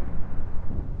dream.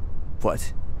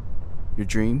 What? Your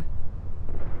dream?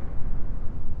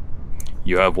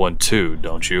 You have one too,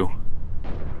 don't you?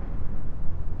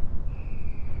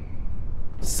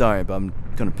 Sorry, but I'm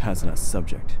gonna pass on that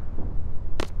subject.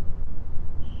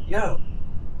 Yo,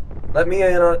 let me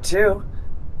in on it too.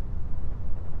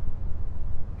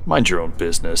 Mind your own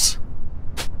business.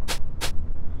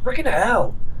 Freaking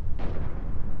hell.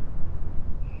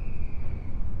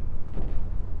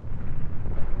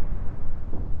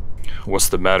 What's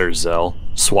the matter, Zell?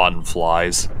 Swatting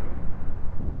flies?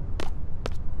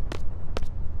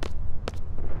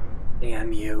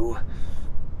 Damn you.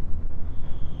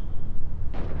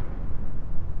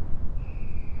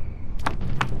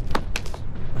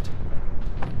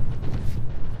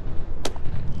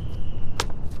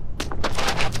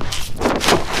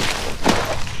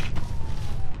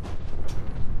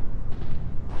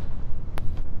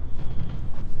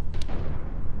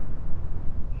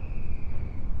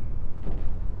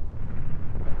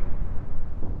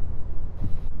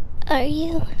 Are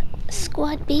you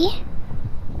Squad B?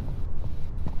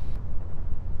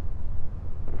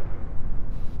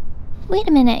 Wait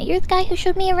a minute, you're the guy who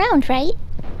showed me around, right?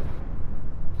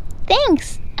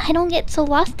 Thanks! I don't get so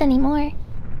lost anymore.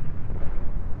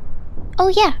 Oh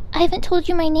yeah, I haven't told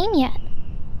you my name yet.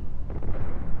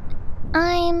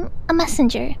 I'm a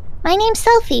messenger. My name's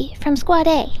Selphie, from Squad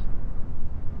A.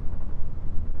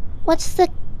 What's the...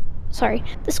 Sorry,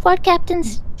 the squad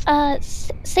captain's,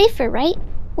 Seifer, right?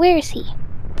 Where is he?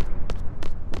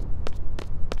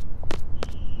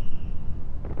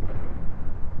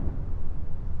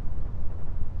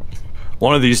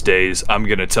 One of these days, I'm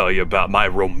gonna tell you about my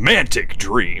romantic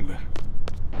dream.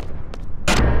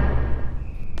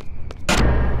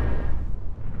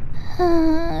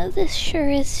 This sure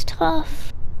is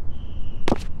tough.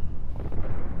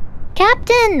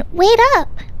 Captain, wait up!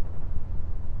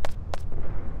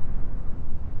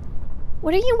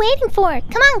 What are you waiting for?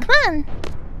 Come on, come on!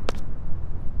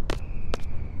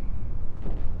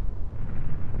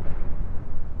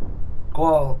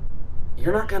 Well,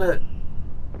 you're not gonna...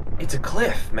 It's a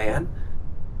cliff, man.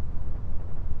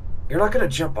 You're not gonna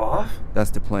jump off? That's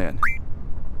the plan.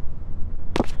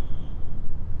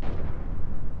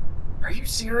 Are you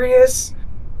serious?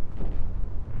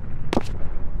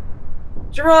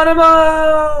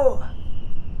 Geronimo!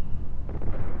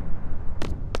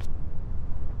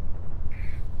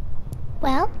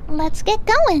 Well, let's get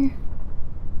going.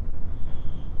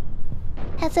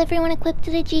 Has everyone equipped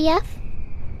the GF?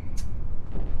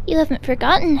 You haven't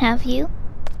forgotten, have you?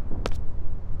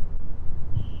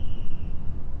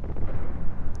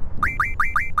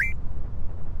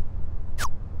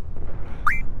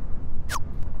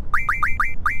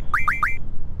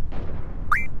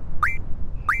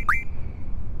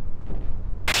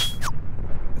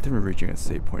 I think we're reaching a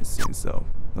save point soon, so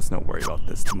let's not worry about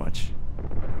this too much.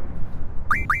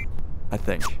 I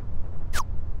think.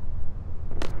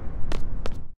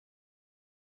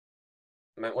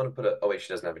 I might want to put a... Oh wait, she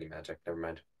doesn't have any magic. Never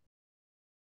mind.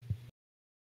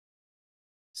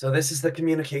 So this is the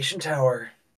communication tower.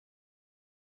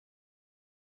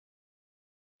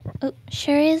 Oh,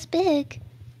 sure is big.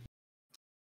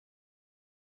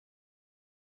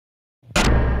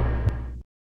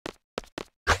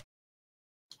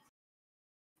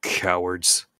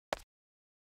 Cowards.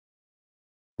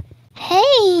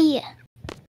 Hey!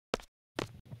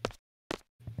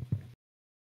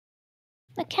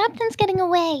 The captain's getting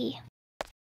away.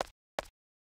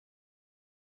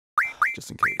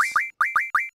 Just in case.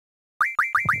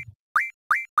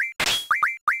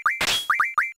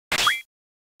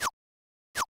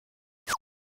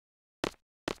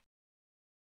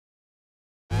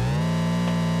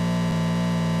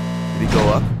 Did he go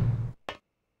up?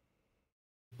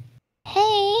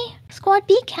 Hey, Squad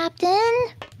B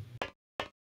captain.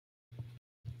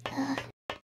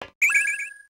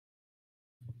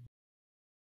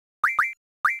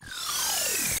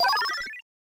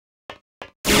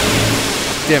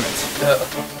 Damn it.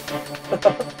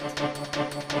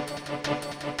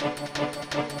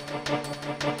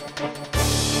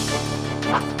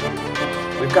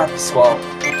 We've got the swell.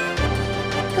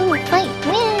 Go fight,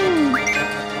 win!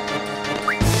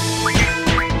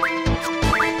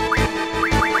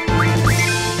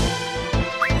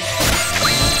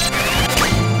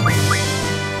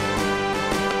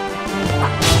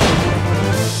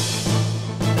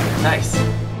 Nice.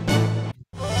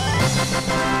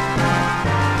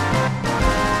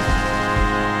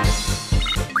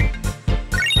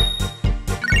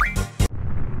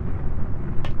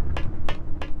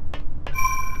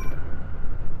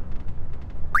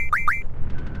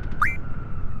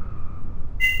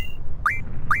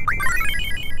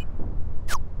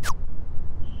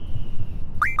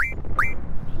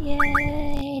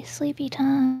 Yay, sleepy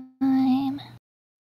time.